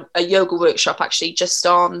 we've done a yoga workshop actually just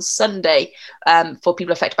on Sunday for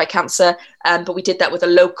people affected by cancer. But we did that with a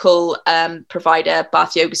local provider,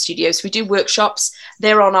 Bath Yoga Studio. So we do workshops.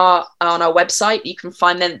 They're on our website. You can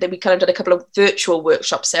find them. Then we kind of done a couple of virtual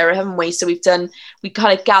workshops, Sarah, haven't we? So we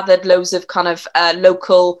kind of gathered loads of kind of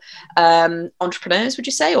local entrepreneurs, would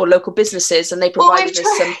you say, or local businesses, and they provided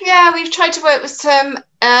us some. Yeah, we've tried to work with some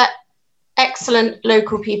excellent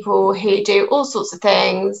local people who do all sorts of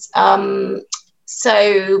things.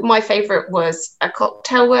 So my favourite was a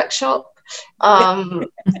cocktail workshop.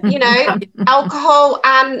 You know, alcohol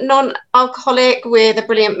and non-alcoholic, with a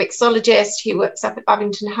brilliant mixologist who works up at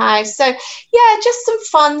Babington House. So yeah, just some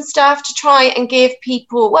fun stuff to try and give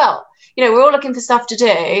people, well, you know, we're all looking for stuff to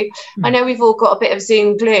do. I know we've all got a bit of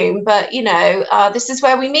Zoom gloom, but you know, this is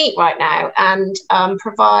where we meet right now, and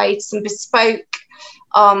provide some bespoke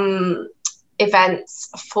events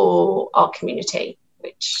for our community,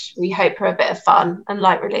 which we hope are a bit of fun and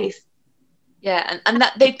light relief. Yeah, and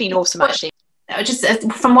that they've been awesome actually. Just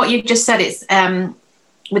from what you've just said, it's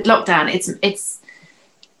with lockdown, it's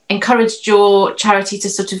encouraged your charity to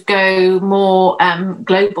sort of go more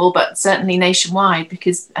global, but certainly nationwide,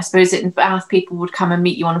 because I suppose in Bath people would come and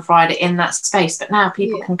meet you on a Friday in that space, but now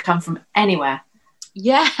people can come from anywhere.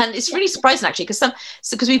 Yeah, and it's really surprising actually,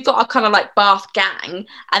 because we've got a kind of like Bath gang,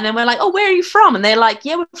 and then we're like, oh, where are you from? And they're like,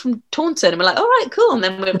 yeah, we're from Taunton, and we're like, all right, cool. And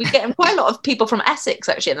then we're getting quite a lot of people from Essex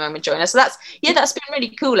actually at the moment joining us. So that's been really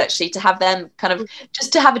cool actually, to have them kind of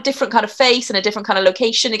just to have a different kind of face and a different kind of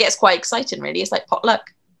location. It gets quite exciting really. It's like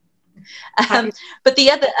potluck. But the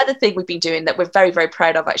other thing we've been doing that we're very, very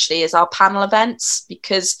proud of actually is our panel events,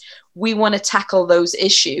 because we want to tackle those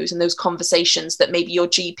issues and those conversations that maybe your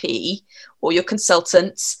GP or your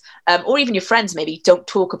consultants or even your friends maybe don't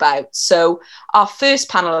talk about. So our first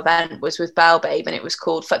panel event was with Belle Babe, and it was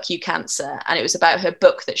called Fuck You Cancer, and it was about her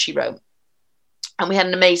book that she wrote. And we had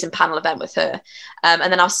an amazing panel event with her. And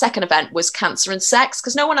then our second event was cancer and sex,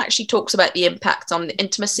 because no one actually talks about the impact on the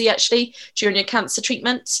intimacy actually during your cancer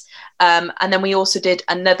treatment. And then we also did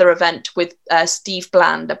another event with Steve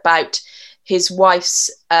Bland about his wife's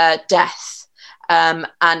death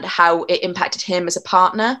and how it impacted him as a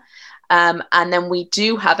partner. And then we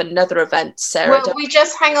do have another event, Sarah. Well, we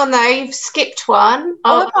just hang on there. You've skipped one.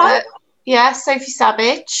 Yeah, Sophie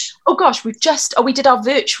Savage. Oh gosh, we did our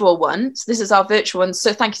virtual one. So this is our virtual one.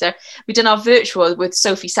 So thank you, Sarah. We did our virtual with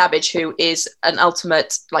Sophie Savage, who is an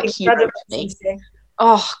ultimate hero to me.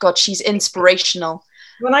 Oh God, she's inspirational.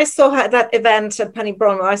 When I saw her at that event at Penny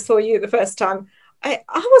Bronwell, I saw you the first time. I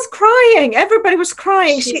was crying. Everybody was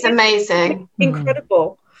crying. She's amazing.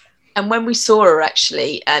 Incredible. And when we saw her,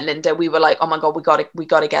 actually, Linda, we were like, oh my God, we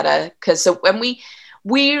got to get her. Because so when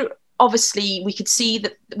we obviously, we could see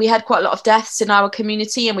that we had quite a lot of deaths in our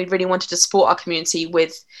community, and we really wanted to support our community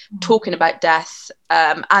with talking about death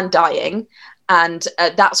and dying. And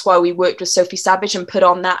that's why we worked with Sophie Savage and put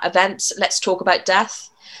on that event, Let's Talk About Death.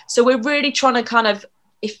 So we're really trying to kind of,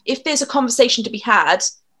 if there's a conversation to be had,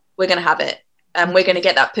 we're going to have it. And we're going to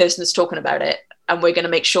get that person that's talking about it. And we're going to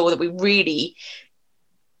make sure that we really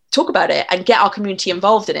talk about it and get our community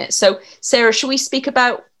involved in it. So Sarah, should we speak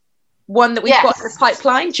about one that we've got in the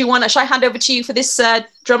pipeline? Should I hand over to you for this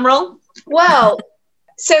drum roll? Well,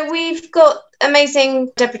 so we've got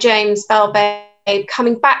amazing Deborah James Bell Babe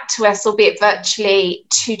coming back to us, albeit virtually,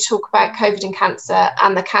 to talk about COVID and cancer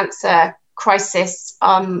and the cancer crisis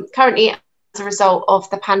currently as a result of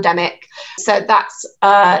the pandemic. So that's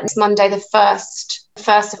next Monday, the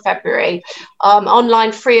 1st of February,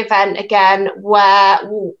 online free event again, where,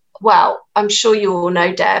 well, I'm sure you all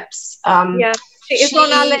know Debs. She is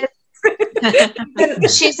on our list.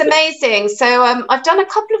 She's amazing. So I've done a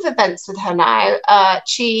couple of events with her now.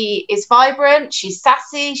 She is vibrant, she's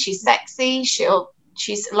sassy, she's sexy,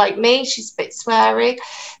 she's like me, she's a bit sweary,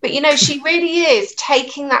 but you know, she really is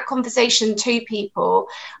taking that conversation to people,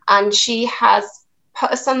 and she has put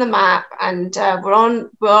us on the map, and we're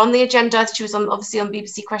on the agenda. She was obviously on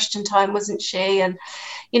BBC Question Time, wasn't she? And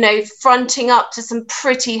you know, fronting up to some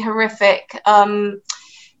pretty horrific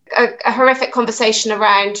a horrific conversation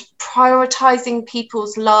around prioritizing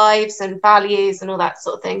people's lives and values and all that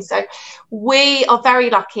sort of thing. So we are very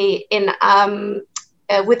lucky in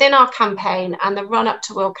within our campaign and the run up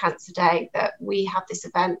to World Cancer Day that we have this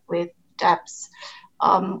event with Debs,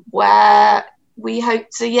 where we hope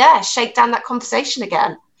to shake down that conversation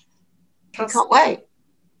again. I can't wait.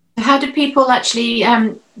 How do people actually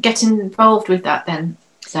get involved with that then,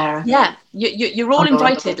 Sarah? Yeah, you're all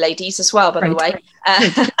invited, ladies, as well, by the way.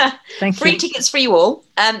 Thank free you. tickets for you all.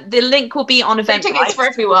 The link will be on Eventbrite. Free tickets for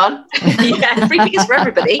everyone. Yeah, free tickets for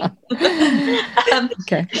everybody.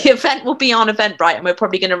 Okay. The event will be on Eventbrite, and we're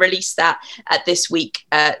probably going to release that at this week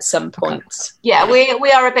at some point. Okay. Yeah,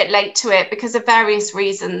 we are a bit late to it because of various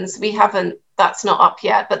reasons. That's not up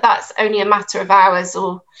yet, but that's only a matter of hours,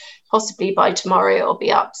 or possibly by tomorrow it'll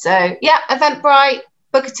be up. So yeah, Eventbrite,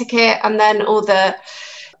 book a ticket, and then all the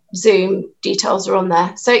Zoom details are on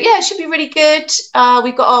there. So yeah, it should be really good.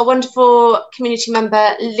 We've got our wonderful community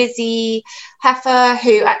member Lizzie Heffer,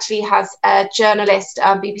 who actually has a journalist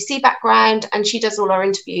BBC background, and she does all our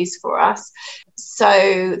interviews for us.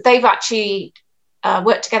 So they've actually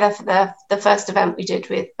worked together for the first event we did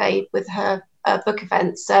with Babe with her book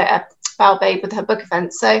event. So Bell Babe with her book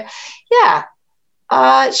event. So yeah,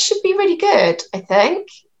 it should be really good, I think.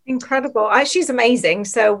 Incredible. She's amazing.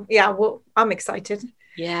 So yeah, I'm excited.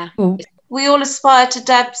 Yeah. Well, We all aspire to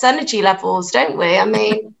Deb's energy levels, don't we? I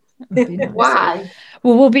mean, wow.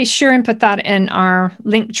 Well, we'll be sure and put that in our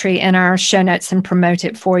link tree in our show notes and promote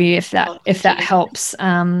it for you if that helps.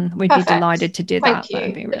 We'd Perfect. be delighted to do Thank that. you.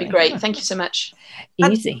 That'd be That'd really be great. Thank you so much.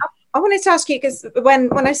 easy. I wanted to ask you, because when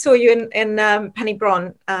I saw you in Penny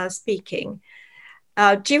Bron speaking,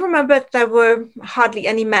 do you remember there were hardly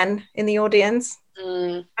any men in the audience?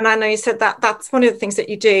 And I know you said that's one of the things that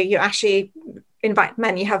you do. You actually invite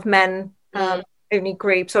men. You have men only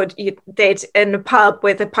groups, or you did in a pub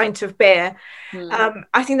with a pint of beer.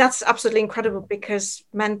 I think that's absolutely incredible, because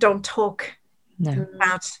men don't talk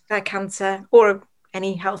about their cancer or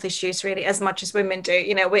any health issues really as much as women do.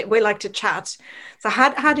 You know, we like to chat. So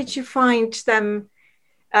how did you find them?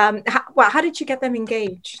 How did you get them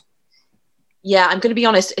engaged? Yeah, I'm going to be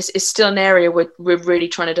honest, it's still an area we're really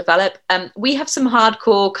trying to develop. We have some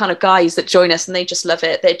hardcore kind of guys that join us, and they just love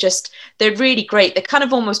it. They're really great. They're kind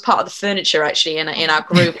of almost part of the furniture actually in our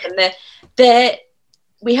group. And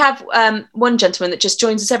we have one gentleman that just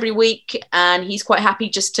joins us every week, and he's quite happy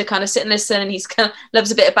just to kind of sit and listen, and he's kind of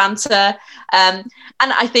loves a bit of banter. And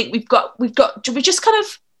I think we just kind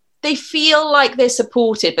of, they feel like they're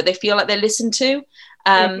supported, but they feel like they're listened to.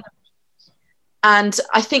 And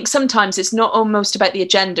I think sometimes it's not almost about the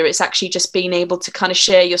agenda, it's actually just being able to kind of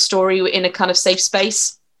share your story in a kind of safe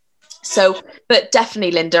space. So, but definitely,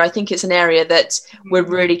 Linda, I think it's an area that we're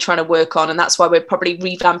really trying to work on. And that's why we're probably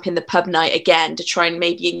revamping the pub night again to try and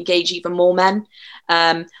maybe engage even more men.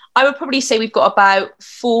 I would probably say we've got about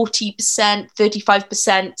 40%,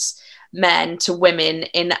 35% men to women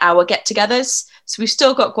in our get-togethers. So we've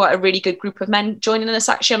still got quite a really good group of men joining us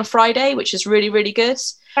actually on a Friday, which is really, really good.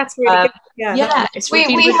 That's really good. Yeah, it's we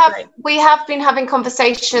really have great. we have been having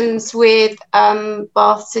conversations with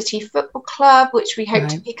Bath City Football Club, which we hope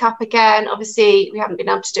to pick up again. Obviously, we haven't been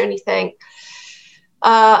able to do anything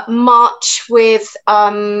much with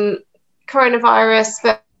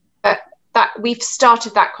coronavirus, but that we've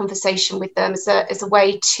started that conversation with them as a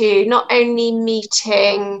way to not only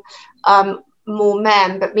meeting more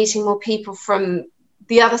men, but meeting more people from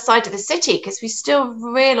the other side of the city, because we still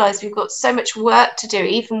realise we've got so much work to do,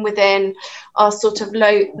 even within our sort of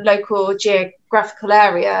local geographical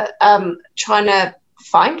area, trying to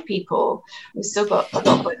find people. We've still got a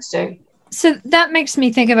lot of work to do. So that makes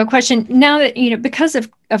me think of a question. Now that, because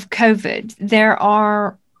of COVID, there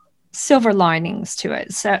are silver linings to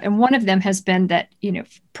it. So, and one of them has been that,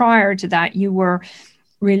 prior to that, you were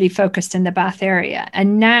really focused in the Bath area.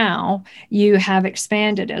 And now you have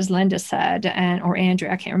expanded, as Linda said, or Andrew,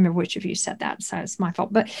 I can't remember which of you said that, so it's my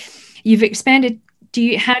fault, but you've expanded.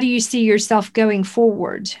 How do you see yourself going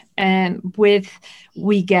forward with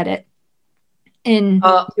We Get It in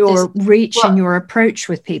your reach and your approach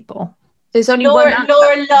with people? There's only Laura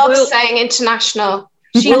loves saying international.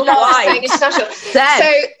 She loves saying international.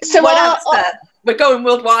 We're going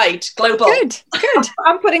worldwide, global. Good.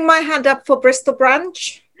 I'm putting my hand up for Bristol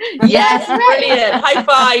branch. Yes, brilliant. High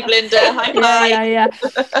five, Linda. High five.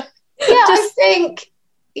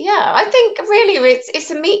 Yeah. I think really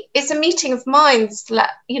it's a meeting of minds, So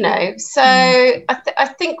I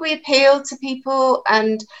think we appeal to people,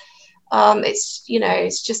 and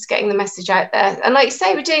it's just getting the message out there. And like you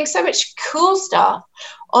say, we're doing so much cool stuff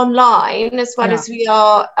online as well as we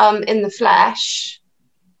are in the flesh.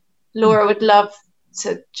 Laura would love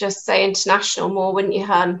to just say international more, wouldn't you,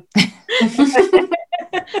 hun?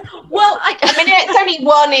 Well, I mean, it's only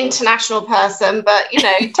one international person, but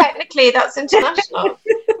technically that's international.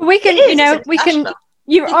 We can,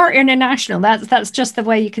 you are international. That's just the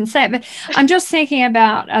way you can say it. But I'm just thinking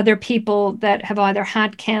about other people that have either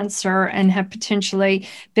had cancer and have potentially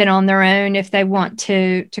been on their own if they want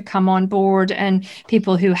to come on board, and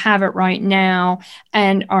people who have it right now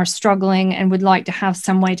and are struggling and would like to have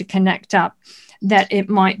some way to connect up, that it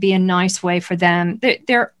might be a nice way for them.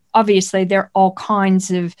 There are all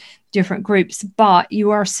kinds of different groups, but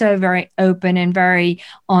you are so very open and very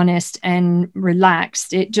honest and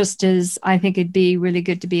relaxed. It just is, I think it'd be really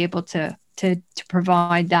good to be able to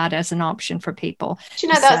provide that as an option for people. Do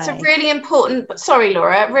you know, that's a really important, sorry,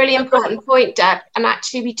 Laura, really important point, Deb. And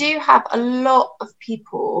actually we do have a lot of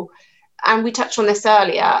people, and we touched on this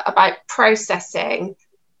earlier about processing.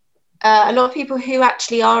 A lot of people who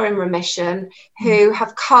actually are in remission, who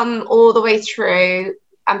have come all the way through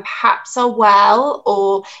and perhaps are well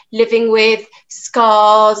or living with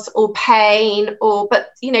scars or pain,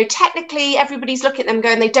 but technically everybody's looking at them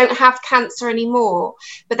going, they don't have cancer anymore,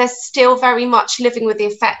 but they're still very much living with the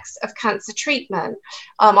effects of cancer treatment.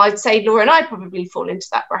 I'd say Laura and I probably fall into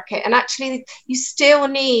that bracket, and actually you still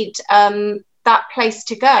need that place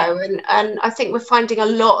to go, and I think we're finding a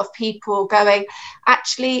lot of people going,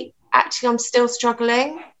 actually I'm still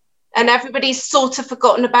struggling, and everybody's sort of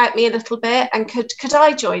forgotten about me a little bit, and could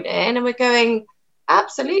I join in? And we're going,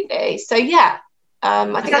 absolutely. So I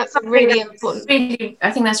think that's really important.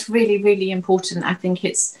 I think that's really, really important. I think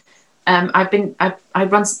it's I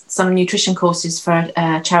run some nutrition courses for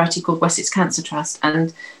a charity called Wessex Cancer Trust,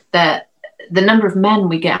 and the number of men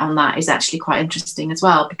we get on that is actually quite interesting as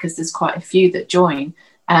well, because there's quite a few that join,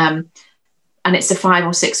 and it's a 5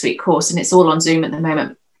 or 6 week course, and it's all on Zoom at the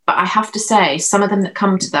moment. But I have to say, some of them that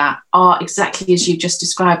come to that are exactly as you just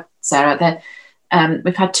described, Sarah.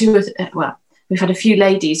 We've had a few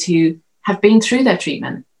ladies who have been through their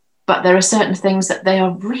treatment, but there are certain things that they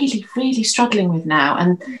are really, really struggling with now,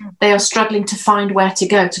 and they are struggling to find where to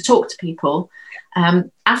go to talk to people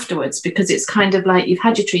afterwards, because it's kind of like, you've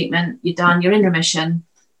had your treatment, you're done, you're in remission,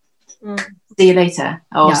 see you later,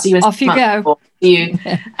 or see you in off you go. Or see you.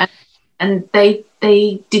 And they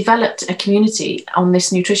developed a community on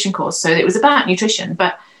this nutrition course. So it was about nutrition,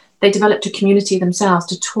 but they developed a community themselves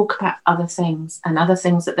to talk about other things and other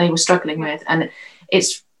things that they were struggling with. And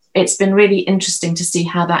it's been really interesting to see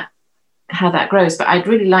how that grows. But I'd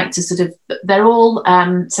really like to they're all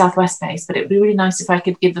Southwest based, but it would be really nice if I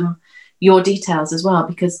could give them your details as well,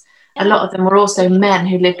 because a lot of them were also men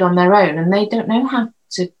who lived on their own, and they don't know how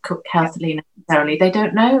to cook healthily necessarily. They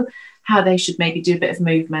don't know how they should maybe do a bit of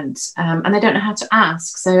movement, and they don't know how to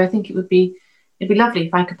ask. So I think it would be it'd be lovely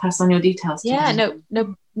if I could pass on your details to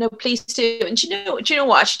them. No, please do. And do you know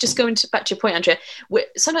what? I should just go back to your point, Andrea.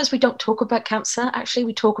 Sometimes we don't talk about cancer. Actually,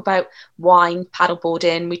 we talk about wine,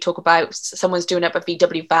 paddleboarding. We talk about someone's doing up a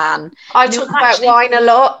VW van. I talk about wine a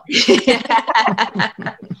lot.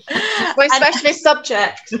 My specialist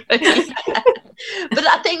subject. But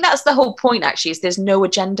I think that's the whole point. Actually, is there's no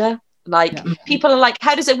agenda. Like people are like,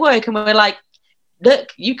 how does it work? And we're like, look,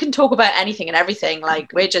 you can talk about anything and everything.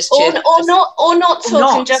 Like we're just or not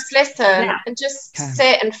talk and just listen and just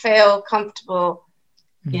sit and feel comfortable.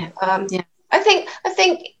 I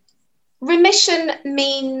think remission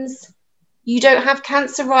means you don't have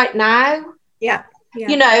cancer right now.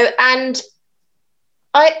 You know, and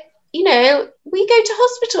we go to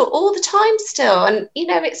hospital all the time still, and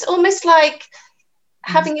it's almost like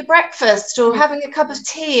having a breakfast or having a cup of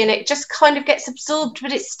tea, and it just kind of gets absorbed,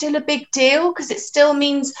 but it's still a big deal because it still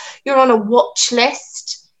means you're on a watch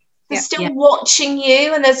list. They're still watching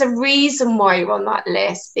you, and there's a reason why you're on that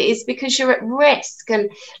list. It is because you're at risk and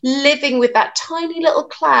living with that tiny little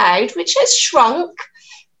cloud, which has shrunk,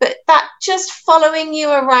 but that just following you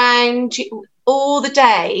around all the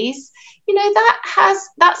days,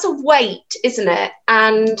 that's a weight, isn't it?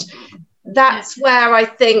 And that's where I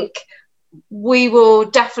think we will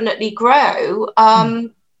definitely grow,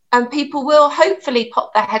 and people will hopefully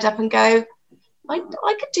pop their head up and go, I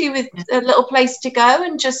could do with a little place to go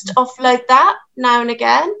and just offload that now and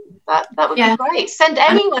again. That would be great. Send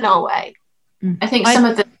anyone our way. I think some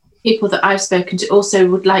of the people that I've spoken to also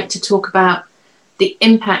would like to talk about the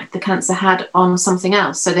impact the cancer had on something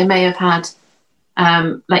else. So they may have had,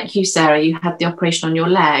 like you, Sarah, you had the operation on your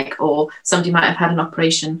leg, or somebody might have had an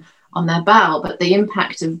operation on their bowel, but the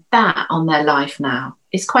impact of that on their life now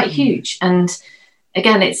is quite huge. And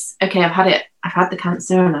again, it's okay, I've had the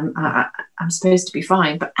cancer and I'm supposed to be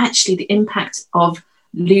fine, but actually the impact of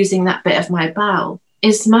losing that bit of my bowel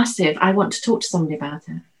is massive. I want to talk to somebody about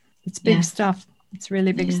it. It's big stuff. It's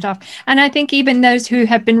really big stuff. And I think even those who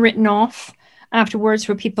have been written off afterwards,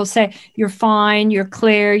 where people say you're fine, you're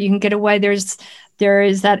clear, you can get away, there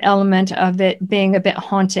is that element of it being a bit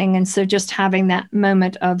haunting. And so just having that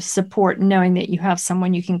moment of support, knowing that you have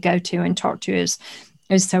someone you can go to and talk to is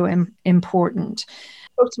so important.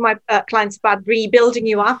 I talk to my clients about rebuilding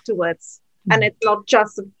you afterwards. And it's not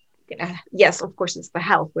just, yes, of course, it's the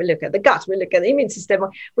health. We look at the gut, we look at the immune system,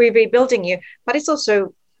 we're rebuilding you, but it's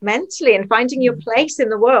also mentally and finding your place in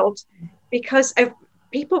the world, because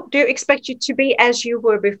people do expect you to be as you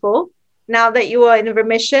were before, now that you are in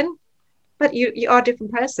remission. But you are a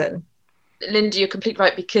different person. Linda, you're completely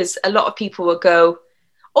right, because a lot of people will go,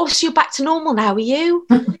 oh, so you're back to normal now, are you?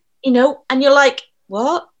 And you're like,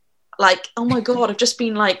 what? Like, oh my God, I've just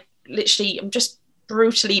been like, literally, I'm just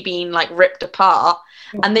brutally being like ripped apart.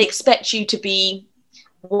 And they expect you to be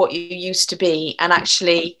what you used to be. And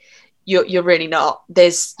actually, you're really not.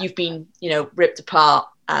 You've been, ripped apart,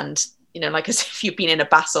 and like as if you've been in a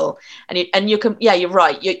battle, and you're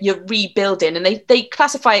right. You're rebuilding, and they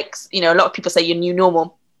classify it. A lot of people say your new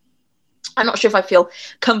normal. I'm not sure if I feel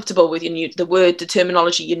comfortable with the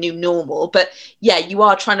terminology, your new normal, but you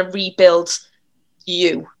are trying to rebuild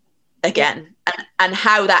you again, and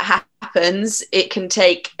how that happens, it can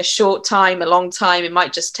take a short time, a long time. It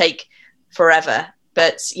might just take forever.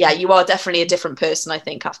 But you are definitely a different person, I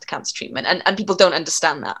think, after cancer treatment, and people don't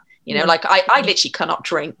understand that. Like I literally cannot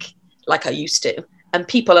drink like I used to, and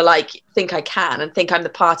people are like, think I can and think I'm the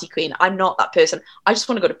party queen. I'm not that person. I just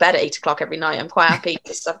want to go to bed at 8:00 every night. I'm quite happy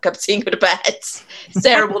to have a cup of tea and go to bed.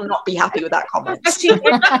 Sarah will not be happy with that comment. Actually,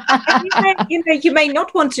 you may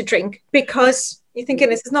not want to drink because you're thinking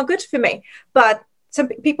this is not good for me, but some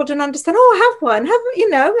people don't understand. Oh, have one,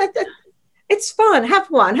 it's fun, have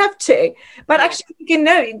one, have two. But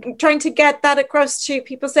actually, trying to get that across to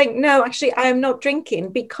people, saying, no, actually, I am not drinking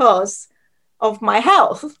because of my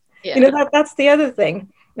health. That's the other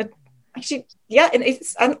thing. But actually,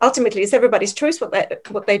 and ultimately it's everybody's choice what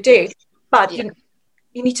they do. But you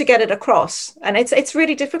need to get it across, and it's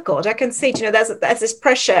really difficult. I can see, there's this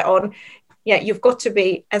pressure on. You've got to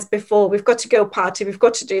be as before. We've got to go party. We've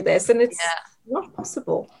got to do this, and it's not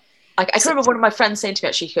possible. I can remember one of my friends saying to me,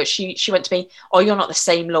 actually, she went to me, oh, you're not the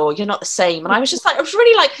same, Laura, you're not the same. And I was just like, I was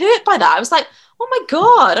really like hurt by that. I was like, oh my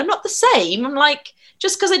God, I'm not the same. I'm like,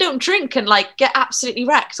 just because I don't drink and like get absolutely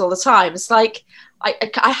wrecked all the time, it's like,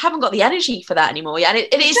 I haven't got the energy for that anymore. Yeah, and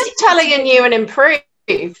it is just telling you and improved.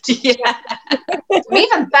 Yeah.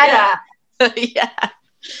 Even better.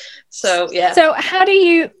 So how do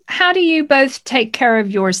you both take care of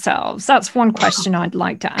yourselves? That's one question I'd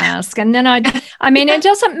like to ask. And then I mean, it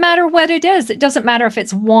doesn't matter what it is. It doesn't matter if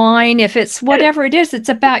it's wine, if it's whatever it is. It's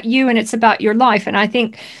about you and it's about your life. And I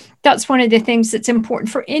think that's one of the things that's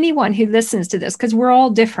important for anyone who listens to this, because we're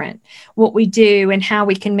all different, what we do and how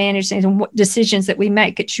we can manage things and what decisions that we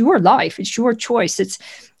make. It's your life. It's your choice. It's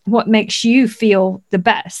what makes you feel the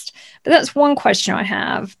best. But that's one question I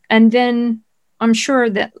have. And then I'm sure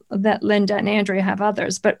that Linda and Andrea have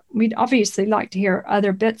others, but we'd obviously like to hear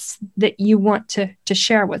other bits that you want to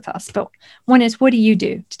share with us. But one is, what do you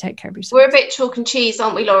do to take care of yourself? We're a bit chalk and cheese,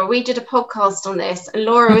 aren't we, Laura? We did a podcast on this, and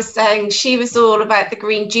Laura was saying she was all about the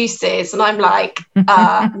green juices, and I'm like,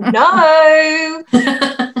 no,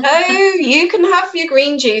 you can have your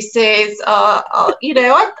green juices.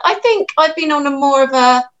 I think I've been on a more of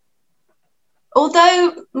a,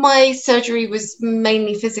 although my surgery was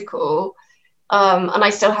mainly physical, and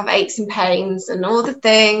I still have aches and pains and all the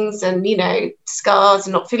things, and scars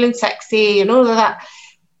and not feeling sexy and all of that.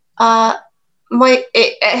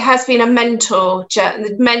 It has been a mental journey.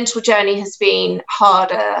 The mental journey has been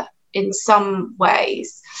harder in some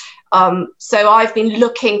ways. So I've been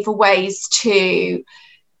looking for ways to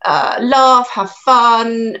laugh, have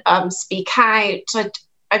fun, speak out.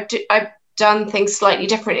 I've done things slightly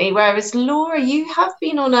differently. Whereas Laura, you have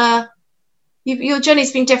been on your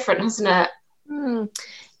journey's been different, hasn't it?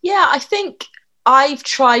 Yeah, I think I've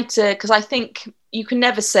tried to, because I think you can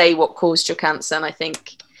never say what caused your cancer, and I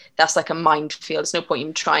think that's like a minefield. There's no point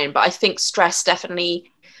even trying. But I think stress definitely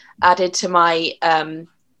added to my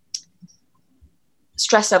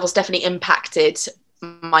stress levels, definitely impacted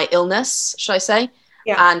my illness, should I say?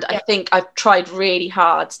 Yeah. And I think I've tried really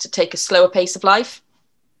hard to take a slower pace of life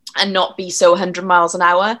and not be so 100 miles an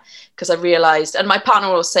hour, because I realized, and my partner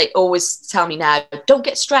will always tell me now, don't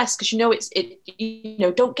get stressed, because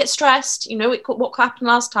don't get stressed, what happened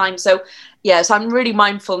last time. So so I'm really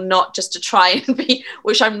mindful not just to try and be,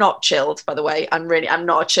 which I'm not chilled, by the way. I'm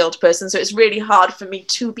not a chilled person, so it's really hard for me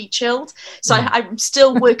to be chilled. So I'm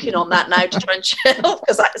still working on that now to try and chill,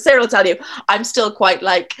 because Sarah will tell you I'm still quite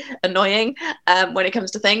annoying when it comes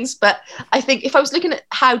to things. But I think if I was looking at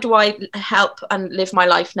how do I help and live my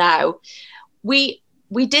life now, we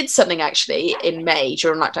did something actually in May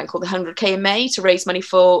during lockdown called the 100K in May to raise money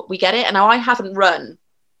for We Get It. And now I haven't run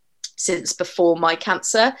since before my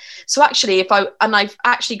cancer. So actually I've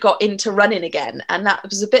actually got into running again. And that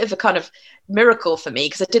was a bit of a kind of miracle for me,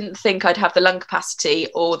 because I didn't think I'd have the lung capacity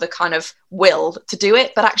or the kind of will to do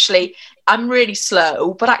it. But actually I'm really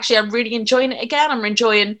slow, but actually I'm really enjoying it again. I'm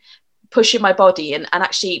enjoying pushing my body, and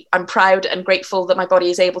actually I'm proud and grateful that my body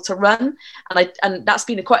is able to run, and that's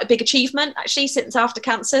been quite a big achievement actually since after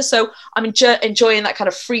cancer. So I'm enjoying that kind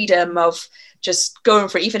of freedom of just going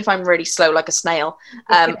for it, even if I'm really slow like a snail.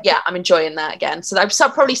 I'm enjoying that again. So I'd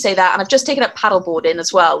probably say that. And I've just taken up paddleboarding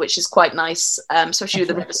as well, which is quite nice, especially with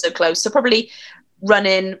the river so close. So probably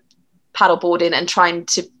running, paddleboarding, and trying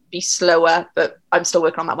to be slower, but I'm still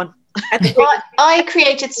working on that one. I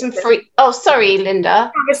created some free. Oh, sorry, Linda.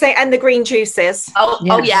 I was saying, and the green juices.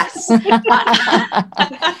 Oh yes, and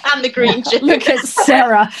the green juice. Look at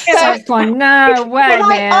Sarah. Sarah's going, no way,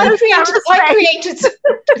 man. I created some,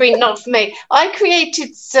 not for me. I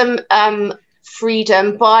created some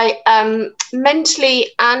freedom by mentally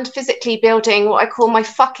and physically building what I call my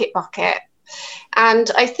fuck it bucket, and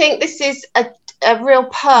I think this is a real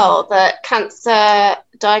pearl that cancer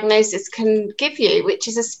diagnosis can give you, which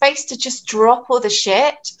is a space to just drop all the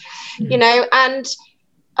shit, and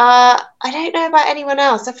I don't know about anyone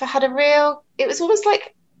else. I've had it was almost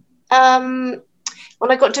like when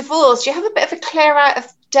I got divorced, you have a bit of a clear out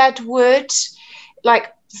of dead wood,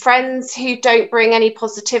 like friends who don't bring any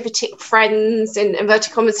positivity, friends in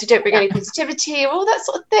inverted commas who don't bring any positivity, or all that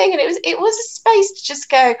sort of thing. And it was a space to just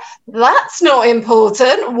go, that's not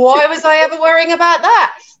important. Why was I ever worrying about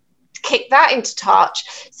that? Kick that into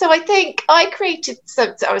touch. So I think I created,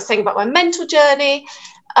 so I was saying about my mental journey.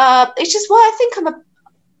 It's just why I think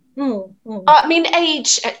I mean,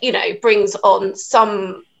 age, brings on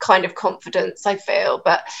some kind of confidence, I feel.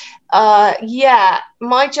 But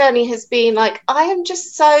my journey has been like, I am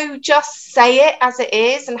just say it as it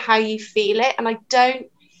is and how you feel it. And I don't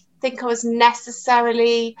think I was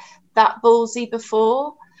necessarily that ballsy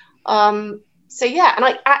before. And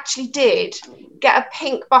I actually did get a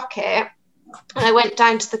pink bucket, and I went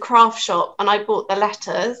down to the craft shop and I bought the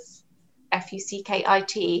letters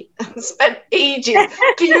FUCKIT and spent ages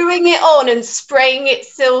gluing it on and spraying it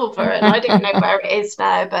silver, and I don't know where it is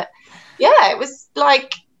now, but it was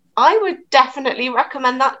like, I would definitely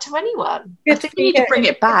recommend that to anyone. I think we need to bring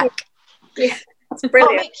it back. Yeah, that's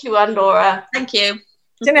brilliant. I'll make you one, Laura. Thank you.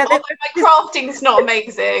 Although my crafting is not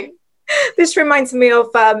amazing. This reminds me of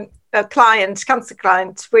a cancer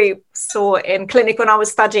client we saw in clinic when I was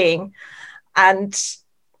studying, and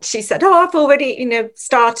she said, oh, I've already,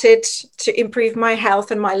 started to improve my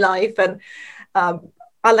health and my life. And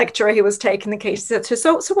our lecturer who was taking the case said,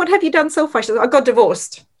 so what have you done so far? She said, I got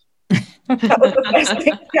divorced. That was the best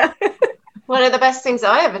thing. Yeah. One of the best things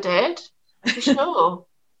I ever did, for sure.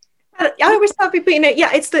 I always tell people,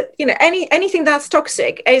 it's that, anything that's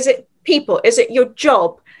toxic, is it people, is it your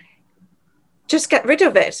job? Just get rid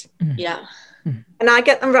of it. Yeah. And I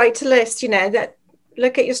get them write a list, that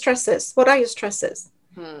look at your stresses. What are your stresses?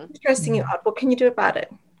 Stressing you out. What can you do about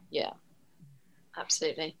it? Yeah,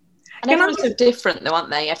 absolutely. And everyone's so different though, aren't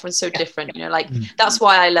they? Everyone's so different, that's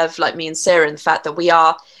why I love me and Sarah, and the fact that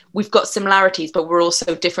we've got similarities, but we're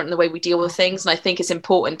also different in the way we deal with things. And I think it's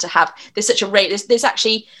important to have, there's such a rate,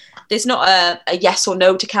 there's not a yes or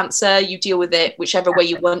no to cancer. You deal with it whichever way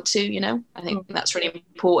you want to, I think that's really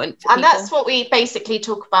important for and people. That's what we basically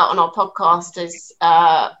talk about on our podcast is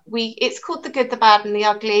it's called The Good, the Bad and the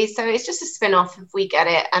Ugly. So it's just a spin-off if we get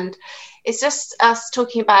it. And it's just us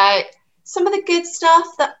talking about some of the good stuff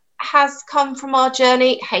that has come from our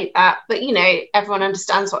journey. Hate that, but everyone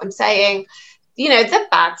understands what I'm saying. The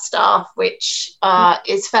bad stuff, which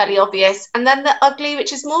is fairly obvious, and then the ugly,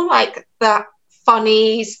 which is more like the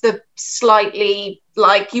funnies, the slightly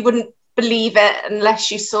like you wouldn't believe it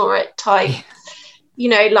unless you saw it type.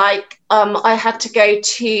 I had to go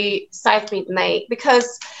to Southmead, mate,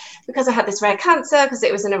 because I had this rare cancer, because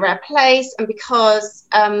it was in a rare place, and because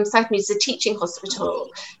Southmead is a teaching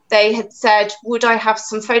hospital. They had said, would I have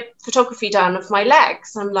some photography done of my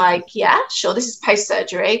legs? I'm like, yeah, sure. This is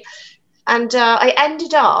post-surgery. And I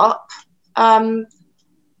ended up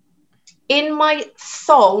in my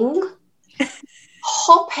thong,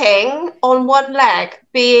 hopping on one leg,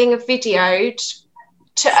 being videoed,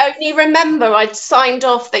 to only remember I'd signed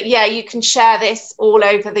off that, yeah, you can share this all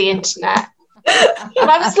over the internet. And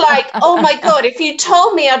I was like, oh my God, if you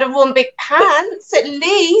told me I'd have worn big pants, at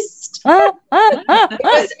least.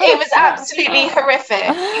 It was absolutely horrific.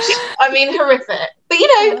 I mean, horrific. But,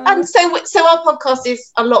 and so our podcast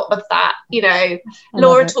is a lot of that,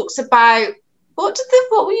 Laura talks about, what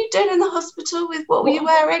were you doing in the hospital with, what were you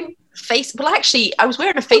wearing? Well, actually, I was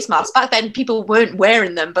wearing a face mask. Back then, people weren't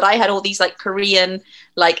wearing them, but I had all these Korean,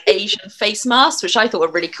 Asian face masks, which I thought were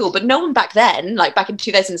really cool. But no one back then, back in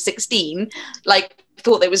 2016,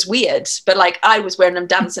 thought they was weird. But I was wearing them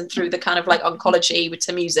dancing through the kind of oncology with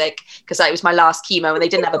some music, because it was my last chemo and they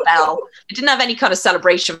didn't have a bell. They didn't have any kind of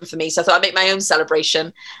celebration for me. So I thought I'd make my own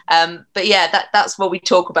celebration. But yeah, that's what we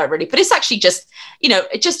talk about really. But it's actually just,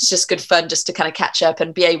 it's just good fun just to kind of catch up,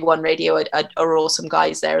 and BA1 Radio are awesome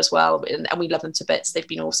guys there as well. And we love them to bits. They've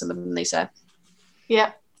been awesome, haven't they, Sarah?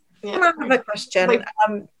 Yeah. I have a question.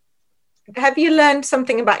 Have you learned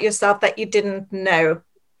something about yourself that you didn't know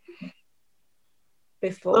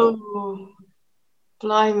before? Oh,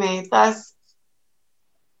 blimey, that's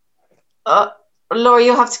Laura,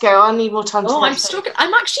 you'll have to go. I need more time to I'm struggling.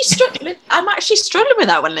 I'm actually struggling with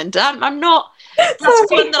that one, Linda. I'm not. That's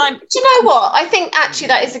one that I'm. Do you know what? I think actually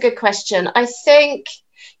that is a good question. I think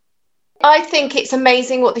it's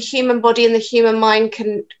amazing what the human body and the human mind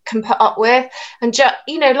can put up with. And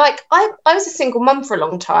I was a single mum for a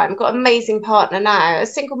long time. Got an amazing partner now. A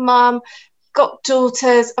single mum, got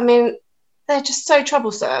daughters. I mean, they're just so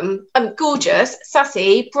troublesome. I'm gorgeous,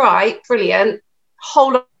 sassy, bright, brilliant.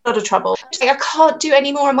 Whole lot of trouble. I can't do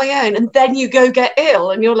any more on my own. And then you go get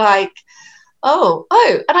ill, and you're like, oh.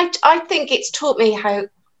 And I think it's taught me how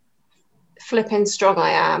flipping strong I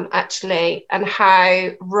am, actually, and how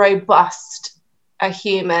robust a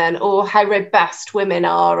human, or how robust women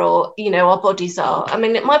are, or our bodies are. I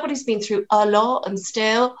mean, my body's been through a lot, and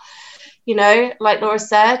still, like Laura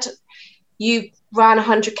said, you ran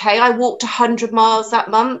 100k. I walked 100 miles that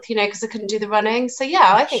month, because I couldn't do the running. So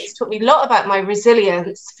yeah, I think it's taught me a lot about my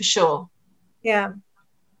resilience, for sure. Yeah,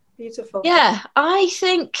 beautiful. Yeah, I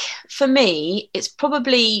think for me, it's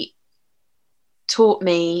probably taught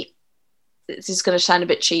me. This is going to sound a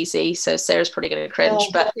bit cheesy, so Sarah's probably going to cringe,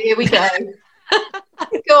 but here we go.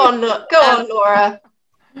 Go on, Laura.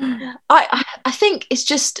 I think it's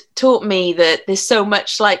just taught me that there's so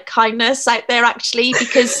much kindness out there, actually,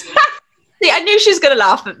 because I knew she was going to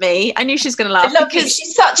laugh at me. I love because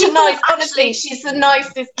she's such a nice. Honestly, she's the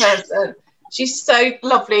nicest person. She's so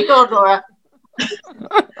lovely. Go on, Laura.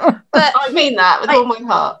 But I mean that with all my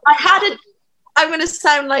heart. I'm going to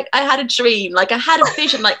sound like I had a dream, I had a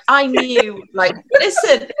vision, I knew,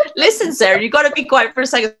 listen, Sarah, you've got to be quiet for a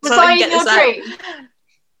second. Was I in your dream?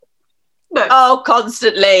 No. Oh,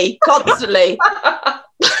 constantly.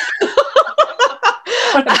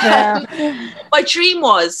 My dream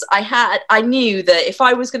was I knew that if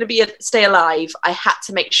I was going to stay alive, I had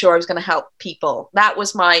to make sure I was going to help people. That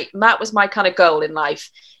was my kind of goal in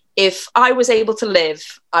life. If I was able to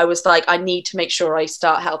live, I was like, I need to make sure I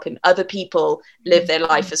start helping other people live their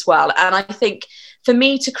life as well. And I think for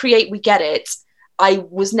me to create We Get It, I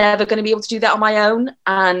was never going to be able to do that on my own.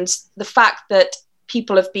 And the fact that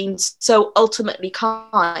people have been so ultimately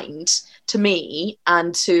kind to me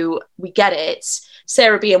and to We Get It,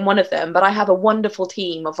 Sarah being one of them, but I have a wonderful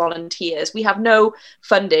team of volunteers. We have no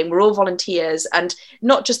funding. We're all volunteers, and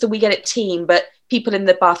not just the We Get It team, but people in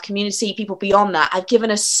the Bath community, people beyond that, have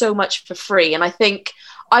given us so much for free. And I think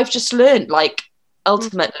I've just learned, like,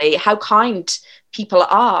 ultimately how kind people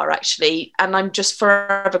are actually. And I'm just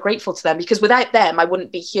forever grateful to them, because without them, I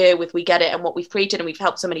wouldn't be here with We Get It and what we've created, and we've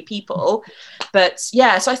helped so many people. But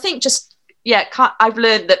yeah, so I think just, yeah, I've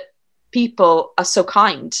learned that people are so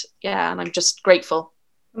kind. Yeah. And I'm just grateful.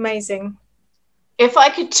 Amazing. If I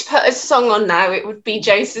could put a song on now, it would be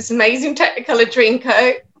Joseph's Amazing Technicolor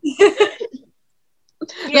Dreamcoat.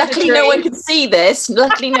 Luckily, no one can see this.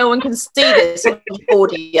 Luckily, no one can see this on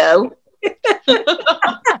audio.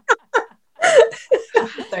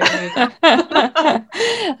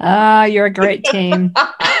 You're a great team.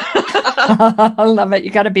 I love it. You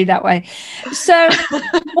got to be that way. So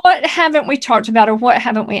what haven't we talked about, or what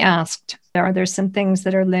haven't we asked? Are there some things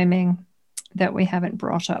that are looming that we haven't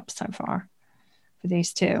brought up so far for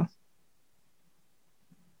these two?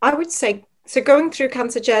 I would say, so going through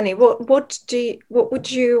cancer journey, what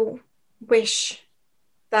would you wish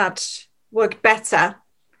that worked better,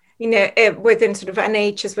 you know, within sort of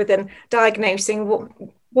NHS, within diagnosing?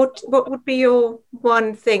 What would be your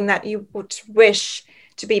one thing that you would wish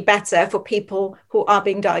to be better for people who are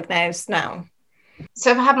being diagnosed now?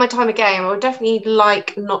 So if I had my time again, I would definitely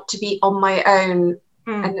like not to be on my own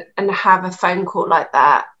and have a phone call like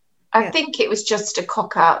that. I think it was just a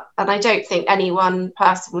cock up, and I don't think any one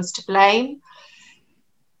person was to blame.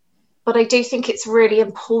 But I do think it's really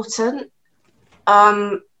important.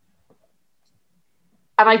 And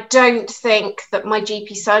I don't think that my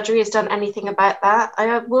GP surgery has done anything about that.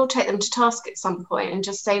 I will take them to task at some point and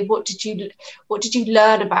just say, what did you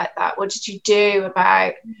learn about that? What did you do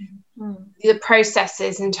about the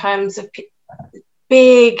processes in terms of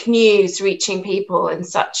big news reaching people in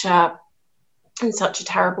such a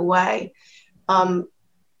terrible way? I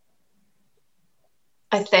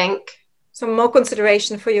think some more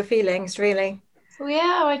consideration for your feelings, really. Well,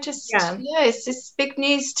 yeah, it's this big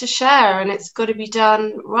news to share, and it's got to be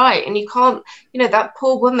done right. And you can't, that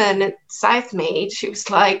poor woman at Southmead, she was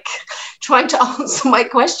like trying to answer my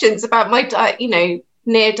questions about my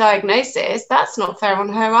near diagnosis. That's not fair on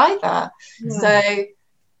her either. So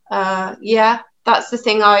that's the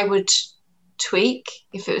thing I would tweak.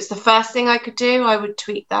 If it was the first thing I could do, I would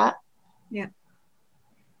tweak that.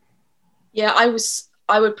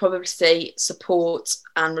 I would probably say support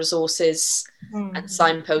and resources and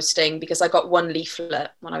signposting, because I got one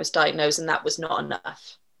leaflet when I was diagnosed, and that was not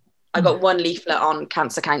enough. I got one leaflet on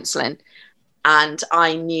cancer counselling, and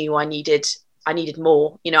I knew I needed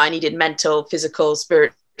more. I needed mental, physical,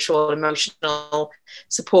 spiritual, emotional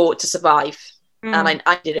support to survive. And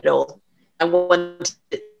I did it all. I wanted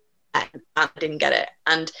it, and I didn't get it.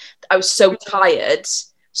 And I was so tired.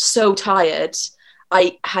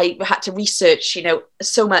 I had to research,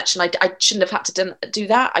 so much, and I shouldn't have had to do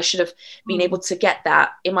that. I should have been able to get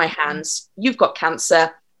that in my hands. You've got cancer.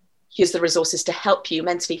 Here's the resources to help you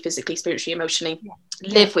mentally, physically, spiritually, emotionally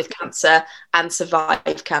live with cancer and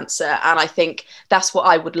survive cancer. And I think that's what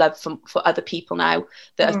I would love for other people now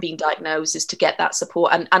that have been diagnosed, is to get that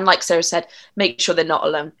support. And like Sarah said, make sure they're not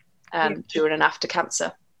alone during and after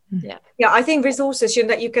cancer. I think resources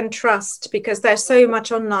that you can trust, because there's so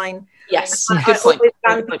much online. Yes, good point. I always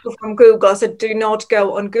ban people from Google, so do not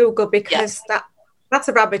go on Google, because that's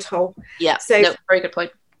a rabbit hole. Very good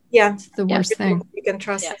point. It's the worst thing you can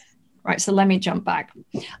trust. Right, so let me jump back.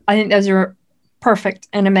 I think those are perfect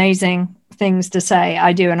and amazing things to say.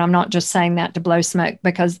 I do, and I'm not just saying that to blow smoke,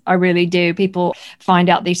 because I really do. People find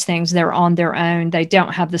out these things, they're on their own. They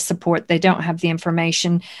don't have the support. They don't have the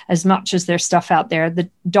information. As much as there's stuff out there, the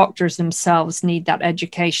doctors themselves need that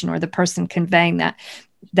education, or the person conveying that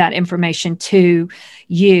information to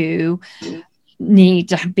you need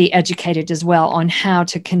to be educated as well on how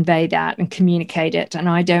to convey that and communicate it. And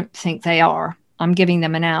I don't think they are. I'm giving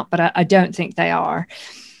them an out, but I don't think they are.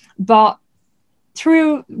 But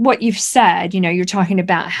through what you've said, you're talking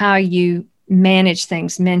about how you manage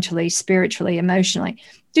things mentally, spiritually, emotionally.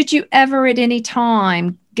 Did you ever at any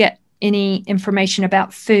time get any information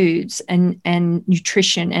about foods and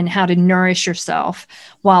nutrition and how to nourish yourself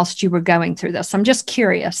whilst you were going through this? I'm just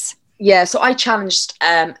curious. Yeah, so I challenged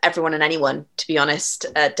everyone and anyone, to be honest,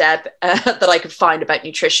 Deb, that I could find about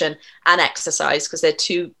nutrition and exercise, because they're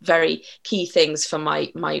two very key things for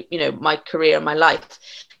my career and my life.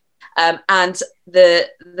 And I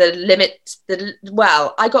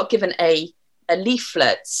got given a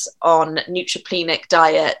leaflet on neutropenic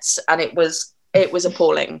diets, and it was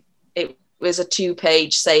appalling. It was a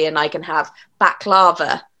 2-page saying I can have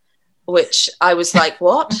baklava, which I was like,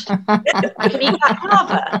 what? I can eat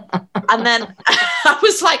baklava? And then I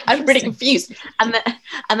was like, I'm really confused. And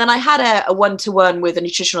then I had a one-to-one with a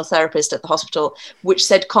nutritional therapist at the hospital, which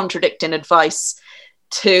said contradicting advice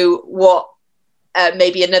to what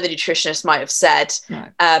maybe another nutritionist might have said.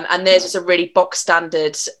 Right. And theirs was a really box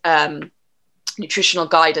standard nutritional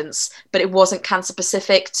guidance, but it wasn't cancer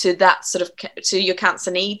specific to that sort of to your cancer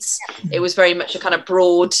needs. It was very much a kind of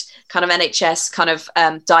broad kind of NHS kind of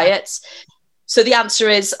diet. So the answer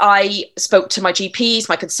is I spoke to my GPs,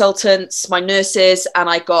 my consultants, my nurses, and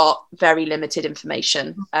I got very limited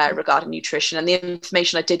information regarding nutrition, and the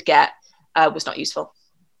information I did get was not useful.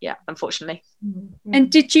 Yeah, unfortunately.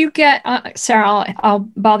 And did you get, Sarah, I'll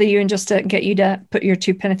bother you and just to get you to put your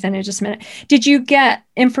 2 pence in just a minute. Did you get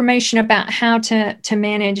information about how to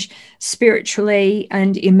manage spiritually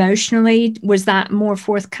and emotionally? Was that more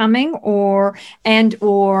forthcoming, or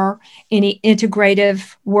any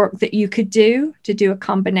integrative work that you could do to do a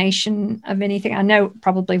combination of anything? I know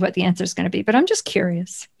probably what the answer is going to be, but I'm just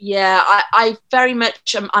curious. Yeah, I very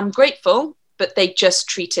much, I'm grateful, but they just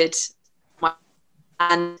treated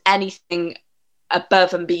and anything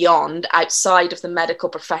above and beyond outside of the medical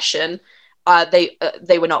profession, they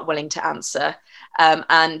were not willing to answer.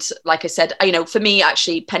 And like I said, for me,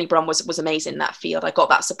 actually, Penny Brohn was amazing in that field. I got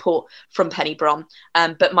that support from Penny Brohn.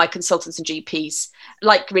 But my consultants and GPs,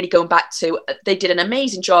 like really going back to, they did an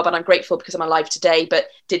amazing job, and I'm grateful because I'm alive today, but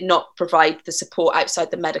did not provide the support outside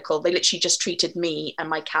the medical. They literally just treated me and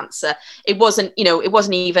my cancer. It wasn't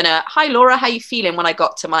even a, hi, Laura, how you feeling when I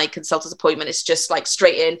got to my consultant's appointment? It's just like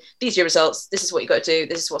straight in, these are your results. This is what you got to do.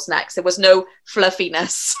 This is what's next. There was no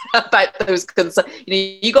fluffiness about those.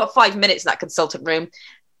 You got 5 minutes in that consultant room.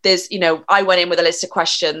 There's, I went in with a list of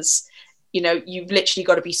questions. You've literally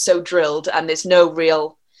got to be so drilled, and there's no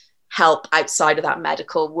real help outside of that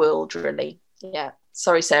medical world, really. Yeah.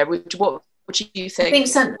 Sorry, Sarah. What do you think? I think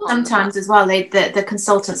sometimes as well, the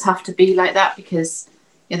consultants have to be like that, because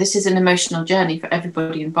this is an emotional journey for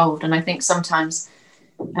everybody involved. And I think sometimes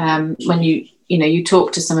when you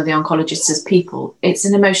talk to some of the oncologists as people, it's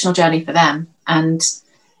an emotional journey for them, and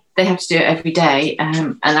they have to do it every day.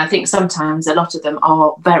 And I think sometimes a lot of them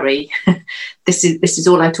are very, this is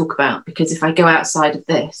all I talk about, because if I go outside of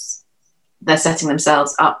this, they're setting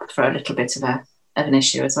themselves up for a little bit of an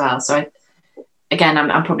issue as well. So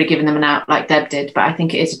I'm probably giving them an out like Deb did, but I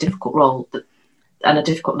think it is a difficult role and a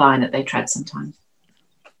difficult line that they tread sometimes.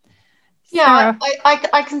 Yeah,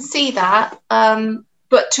 I can see that.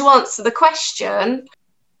 But to answer the question,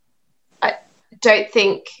 I don't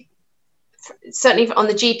think, certainly on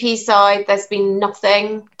the GP side, there's been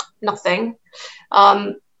nothing.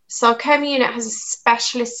 Sarcoma unit has a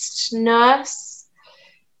specialist nurse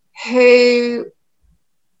who,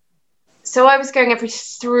 so I was going every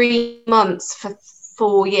 3 months for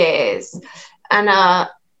 4 years, and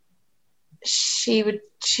she's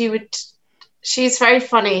very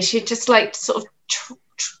funny. She'd just like sort of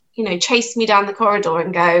chase me down the corridor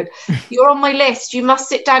and go, "You're on my list, you must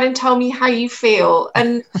sit down and tell me how you feel."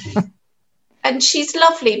 And she's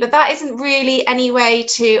lovely, but that isn't really any way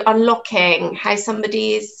to unlocking how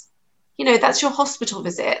somebody's, that's your hospital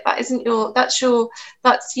visit. That isn't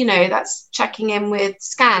that's checking in with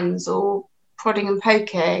scans or prodding and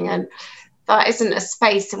poking. And that isn't a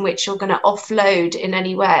space in which you're going to offload in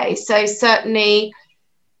any way. So certainly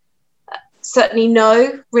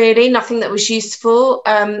no, really, nothing that was useful.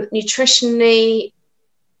 Nutritionally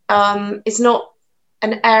is not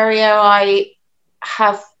an area I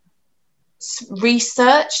have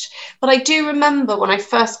researched, but I do remember when I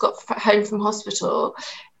first got home from hospital,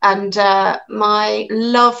 and my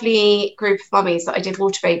lovely group of mummies that I did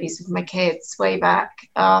water babies with my kids way back,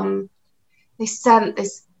 they sent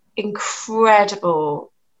this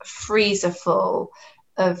incredible freezer full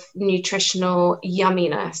of nutritional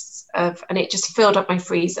yumminess and it just filled up my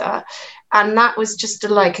freezer, and that was just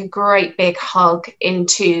like a great big hug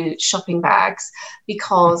into shopping bags,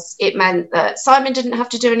 because it meant that Simon didn't have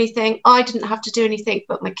to do anything, I didn't have to do anything,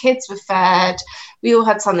 but my kids were fed, we all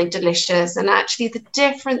had something delicious, and actually the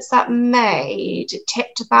difference that made, it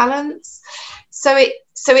tipped a balance. So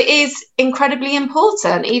So it is incredibly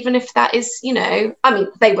important, even if that is, you know, I mean,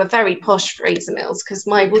 they were very posh Fraser Mills because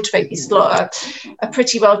my water baby slaughter are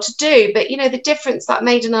pretty well to do. But, you know, the difference that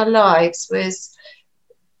made in our lives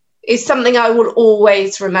is something I will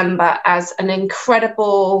always remember as an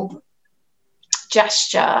incredible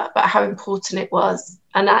gesture, but how important it was,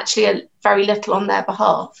 and actually very little on their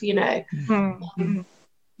behalf, you know. Mm-hmm.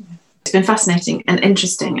 It's been fascinating and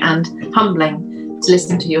interesting and humbling to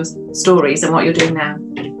listen to your stories and what you're doing now.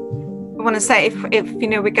 I want to say, if you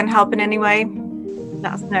know, we can help in any way,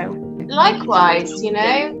 let us know. Likewise, you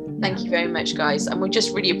know. Thank you very much, guys, and we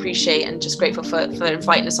just really appreciate and just grateful for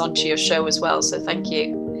inviting us onto your show as well. So thank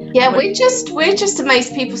you. Yeah, we're just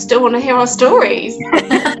amazed people still want to hear our stories.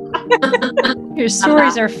 Your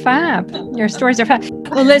stories are fab. Your stories are fab.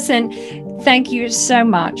 Well, listen, thank you so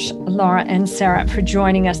much, Laura and Sarah, for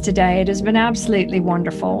joining us today. It has been absolutely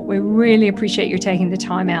wonderful. We really appreciate you taking the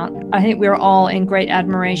time out. I think we're all in great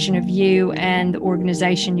admiration of you and the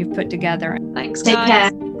organization you've put together. Thanks, Take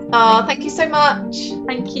guys. care. Oh, thank you so much.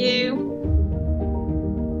 Thank you.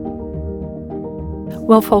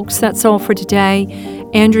 Well, folks, that's all for today.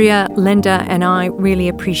 Andrea, Linda, and I really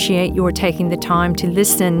appreciate your taking the time to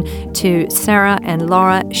listen to Sarah and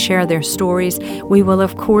Laura share their stories. We will,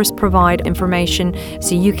 of course, provide information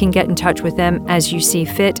so you can get in touch with them as you see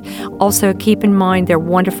fit. Also, keep in mind their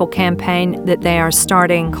wonderful campaign that they are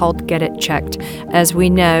starting called Get It Checked. As we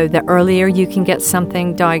know, the earlier you can get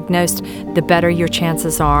something diagnosed, the better your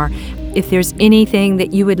chances are. If there's anything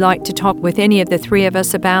that you would like to talk with any of the three of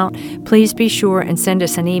us about, please be sure and send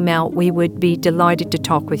us an email. We would be delighted to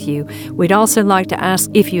talk with you. We'd also like to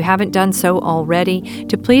ask, if you haven't done so already,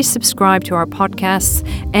 to please subscribe to our podcasts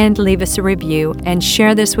and leave us a review and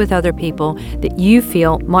share this with other people that you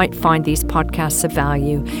feel might find these podcasts of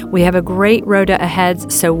value. We have a great rota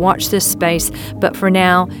ahead, so watch this space. But for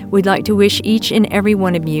now, we'd like to wish each and every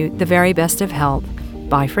one of you the very best of health.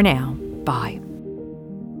 Bye for now. Bye.